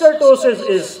excess kurtosis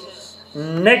is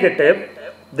negative,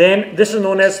 then this is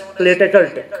known as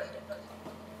plateautic.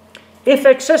 If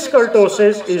excess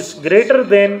kurtosis is greater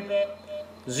than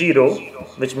 0,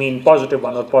 which means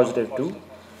 +1 or +2,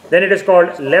 then it is called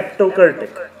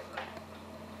leptokurtic.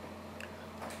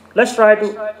 Let's try to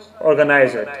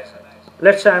organize it.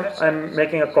 Let's say I'm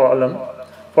making a column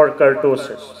for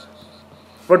kurtosis.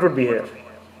 What would be here?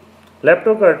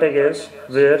 Leptokurtic is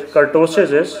where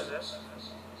kurtosis is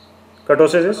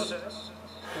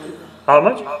how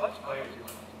much?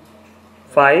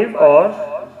 5, or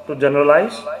to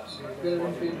generalize,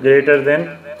 greater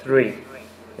than 3,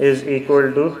 is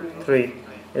equal to 3,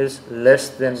 is less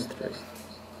than 3.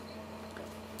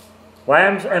 Why I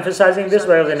am emphasizing this?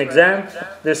 Because in exam,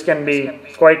 this can be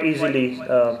quite easily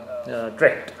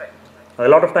tricked. A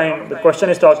lot of time, the question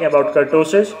is talking about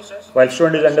kurtosis, while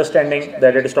student is understanding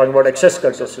that it is talking about excess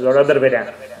kurtosis or other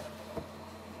variant.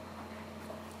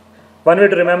 One way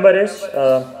to remember is,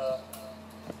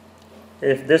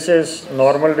 if this is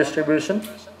normal distribution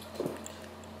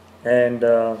and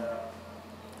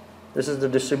this is the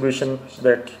distribution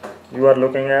that you are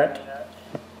looking at,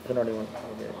 not even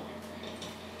okay.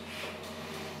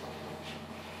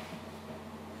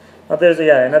 Now there is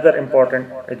another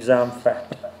important exam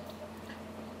fact.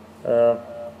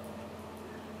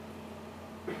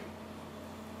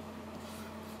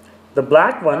 The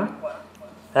black one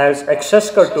has excess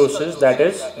kurtosis that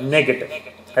is negative.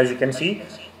 As you can see,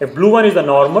 if blue one is the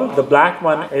normal, the black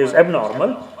one is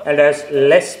abnormal and has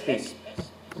less peak.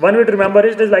 One way to remember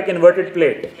it is like inverted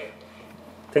plate.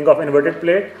 Think of inverted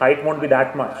plate, height won't be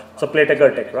that much. So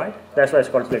plateaukurtic, right? That's why it's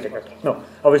called plateaukurtic. No,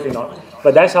 obviously not.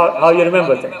 But that's how you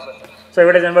remember things. So if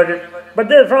it is inverted, but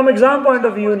there, from exam point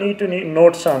of view, you need to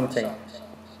note something.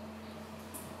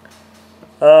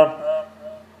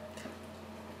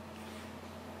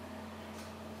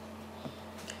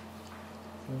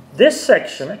 This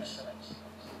section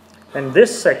and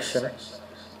this section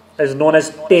is known as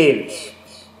tails.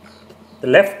 The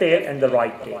left tail and the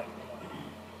right tail.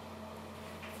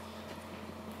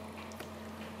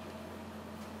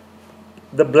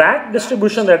 The black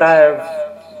distribution that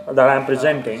I am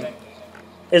presenting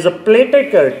is a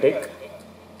plateaukurtic,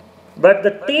 but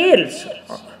the tails,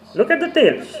 look at the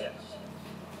tails.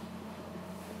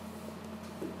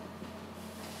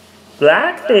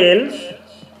 Black tails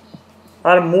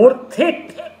are more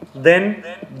thick than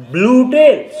blue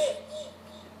tails.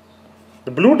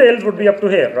 The blue tails would be up to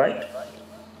here, right?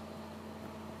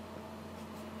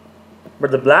 But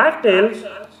the black tails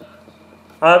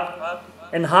are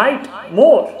in height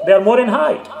more. They are more in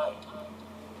height.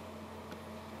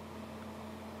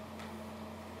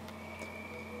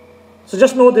 So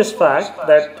just know this fact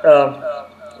that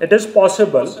it is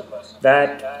possible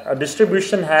that a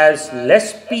distribution has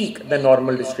less peak than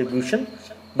normal distribution,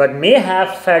 but may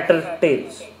have fatter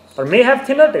tails or may have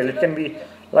thinner tail. It can be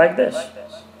like this.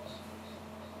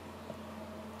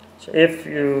 So if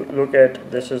you look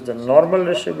at, this is the normal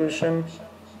distribution,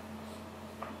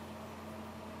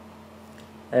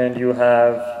 and you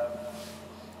have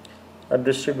a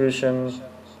distribution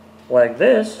like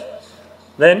this,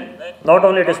 then not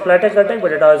only it is plateautic,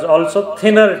 but it has also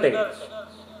thinner tails.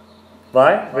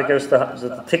 Why? Because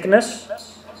the thickness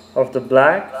of the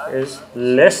black is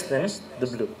less than the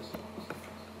blue.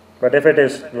 But if it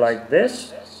is like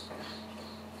this,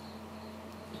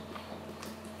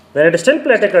 then it is still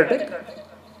plateautic,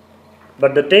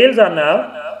 but the tails are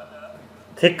now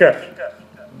thicker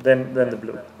than the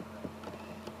blue.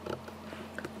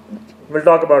 We'll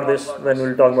talk about this when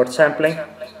we'll talk about sampling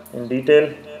in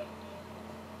detail.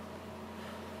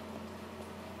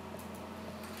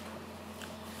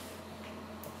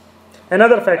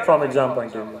 Another fact from exam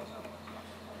point of view.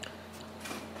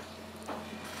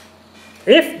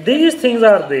 If these things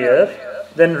are there,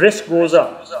 then risk goes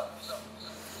up.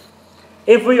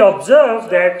 If we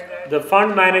observe that the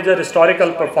fund manager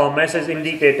historical performance is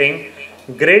indicating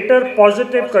greater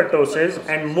positive kurtosis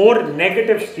and more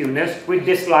negative skewness, we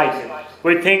dislike it.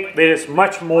 We think there is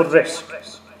much more risk.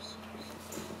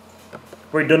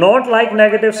 We do not like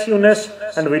negative skewness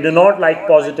and we do not like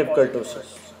positive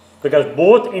kurtosis, because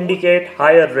both indicate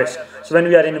higher risk. So when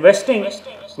we are investing,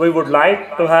 we would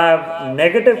like to have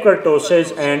negative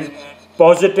kurtosis and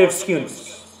positive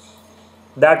skewness.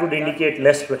 That would indicate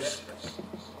less risk.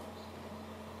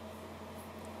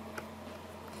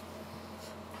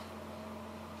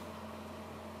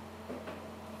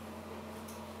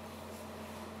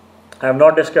 I have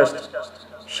not discussed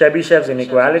Chebyshev's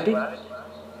inequality.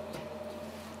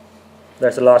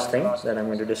 That's the last thing that I'm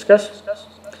going to discuss.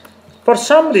 For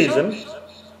some reason,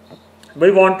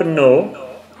 we want to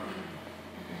know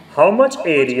how much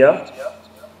area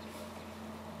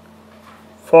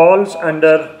falls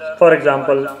under, for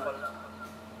example,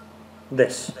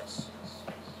 this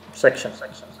section.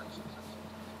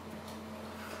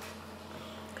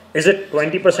 Is it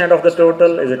 20% of the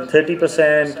total? Is it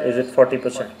 30%? Is it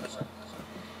 40%?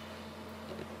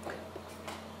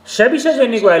 Chebyshev's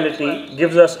inequality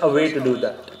gives us a way to do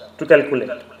that, to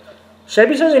calculate.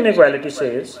 Chebyshev's inequality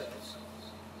says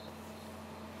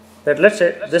that, let's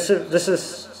say this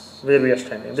is where we are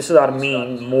standing. This is our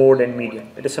mean, mode, and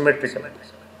median. It is symmetrical.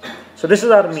 So this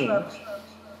is our mean.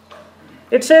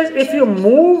 It says if you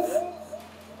move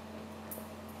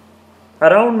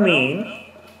around mean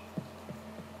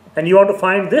and you want to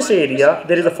find this area,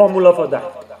 there is a formula for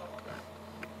that.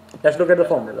 Let's look at the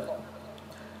formula.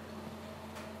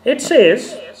 It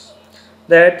says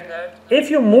that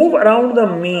if you move around the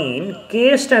mean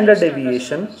k standard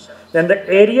deviation, then the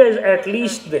area is at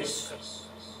least this,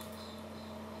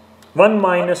 1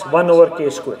 minus 1 over k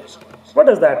square. What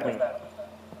does that mean?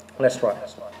 Let's try.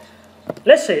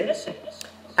 Let's say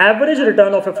average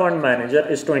return of a fund manager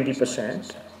is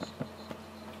 20%.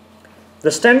 The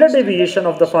standard deviation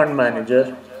of the fund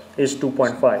manager is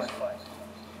 2.5.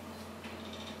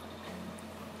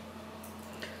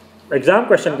 Exam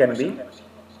question can be,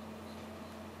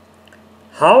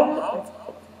 how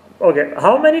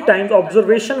many times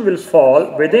observation will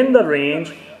fall within the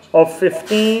range of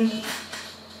 15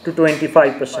 to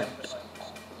 25%?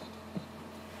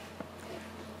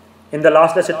 In the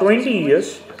last, let's say, 20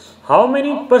 years, how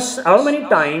many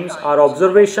times our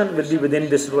observation will be within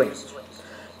this range?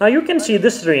 Now you can see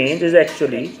this range is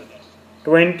actually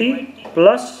 20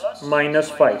 plus minus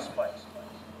 5.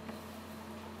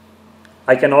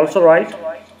 I can also write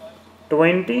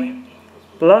 20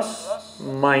 plus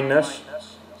minus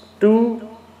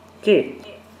 2k,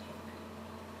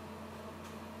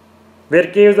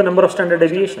 where k is the number of standard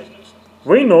deviation.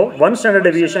 We know one standard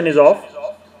deviation is of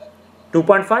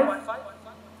 2.5.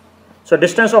 So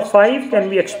distance of 5 can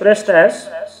be expressed as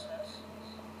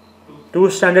 2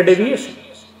 standard deviation.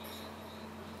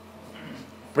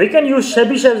 We can use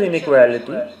Chebyshev's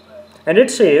inequality, and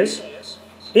it says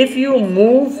if you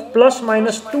move plus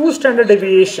minus 2 standard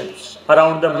deviations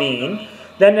around the mean,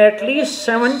 then at least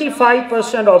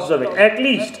 75%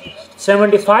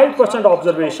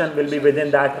 observation will be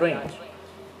within that range.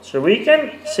 So we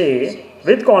can say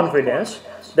with confidence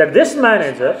that this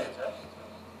manager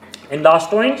in last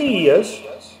 20 years,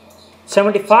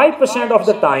 75% of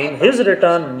the time his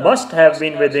return must have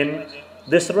been within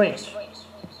this range.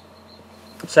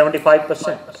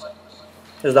 75%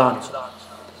 is the answer.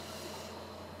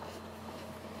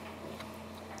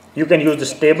 You can use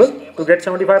this table to get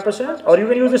 75%, or you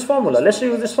can use this formula. Let's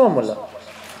use this formula.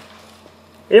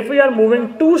 If we are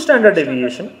moving 2 standard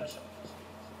deviation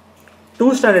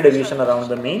around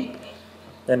the mean,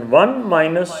 then 1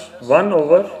 minus 1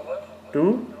 over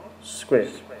 2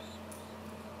 squared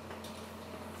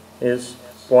is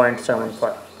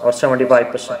 0.75 or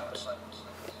 75%.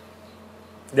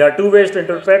 There are 2 ways to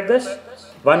interpret this.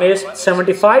 One is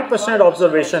 75%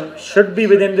 observation should be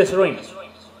within this range.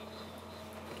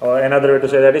 Or another way to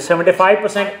say that is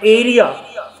 75% area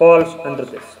falls under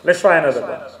this. Let's try another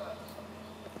one.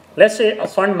 Let's say a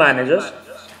fund manager's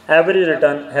average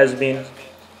return has been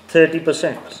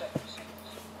 30%.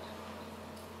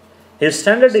 His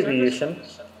standard deviation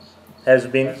has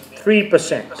been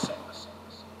 3%.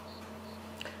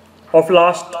 Of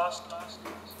last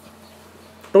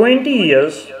 20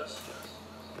 years,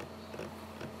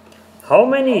 how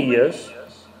many years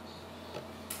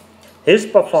his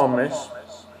performance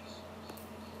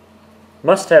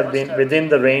must have been within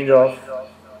the range of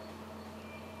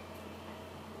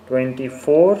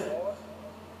 24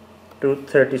 to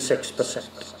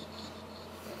 36%.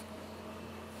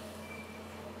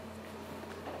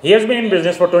 He has been in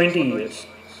business for 20 years.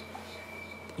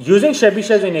 Using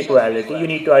Chebyshev's inequality, you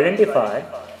need to identify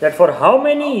that for how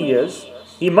many years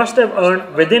he must have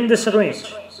earned within this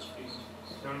range.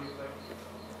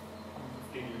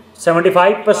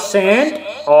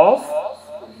 75% of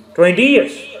 20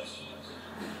 years,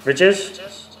 which is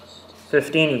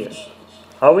 15 years.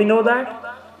 How we know that?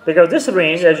 Because this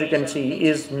range, as you can see,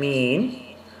 is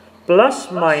mean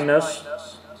plus minus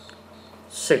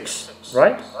 6,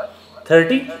 right?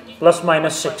 30 plus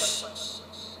minus 6,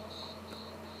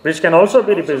 which can also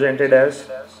be represented as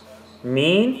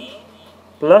mean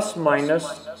plus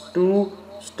minus 2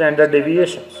 standard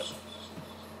deviations.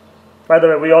 By the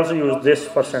way, we also use this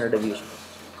for standard deviation.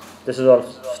 This is all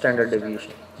standard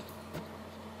deviation.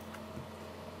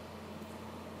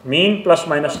 Mean plus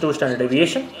minus 2 standard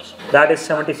deviation, that is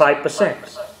 75%.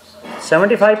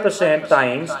 75%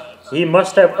 times he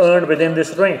must have earned within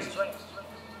this range.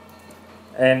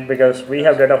 And because we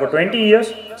have data for 20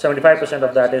 years, 75%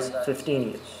 of that is 15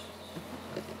 years.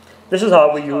 This is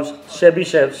how we use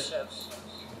Chebyshev's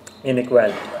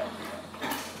inequality.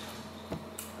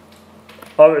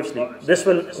 Obviously, this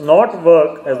will not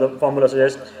work, as the formula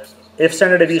suggests, if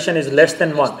standard deviation is less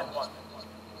than 1.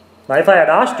 Now, if I had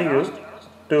asked you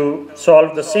to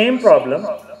solve the same problem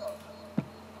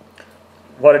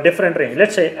for a different range,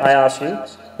 let's say I ask you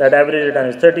that average return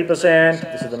is 30%,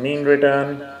 this is the mean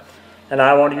return, and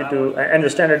I want you to, and the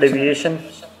standard deviation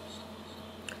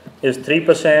is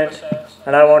 3%,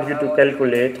 and I want you to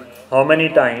calculate how many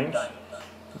times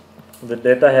the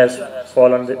data has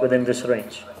fallen within this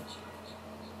range.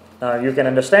 Now you can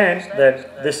understand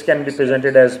that this can be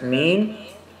presented as mean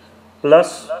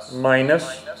plus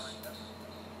minus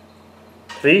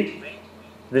 3,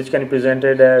 which can be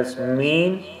presented as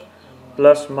mean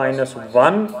plus minus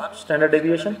 1 standard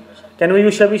deviation. Can we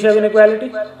use Chebyshev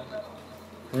inequality?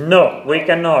 No, we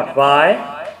cannot.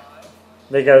 Why?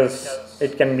 Because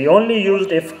it can be only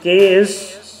used if k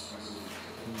is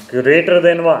greater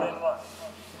than 1.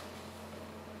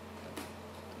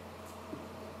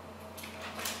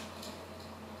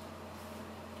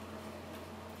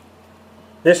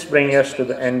 This brings us to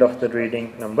the end of the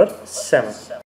reading number 7.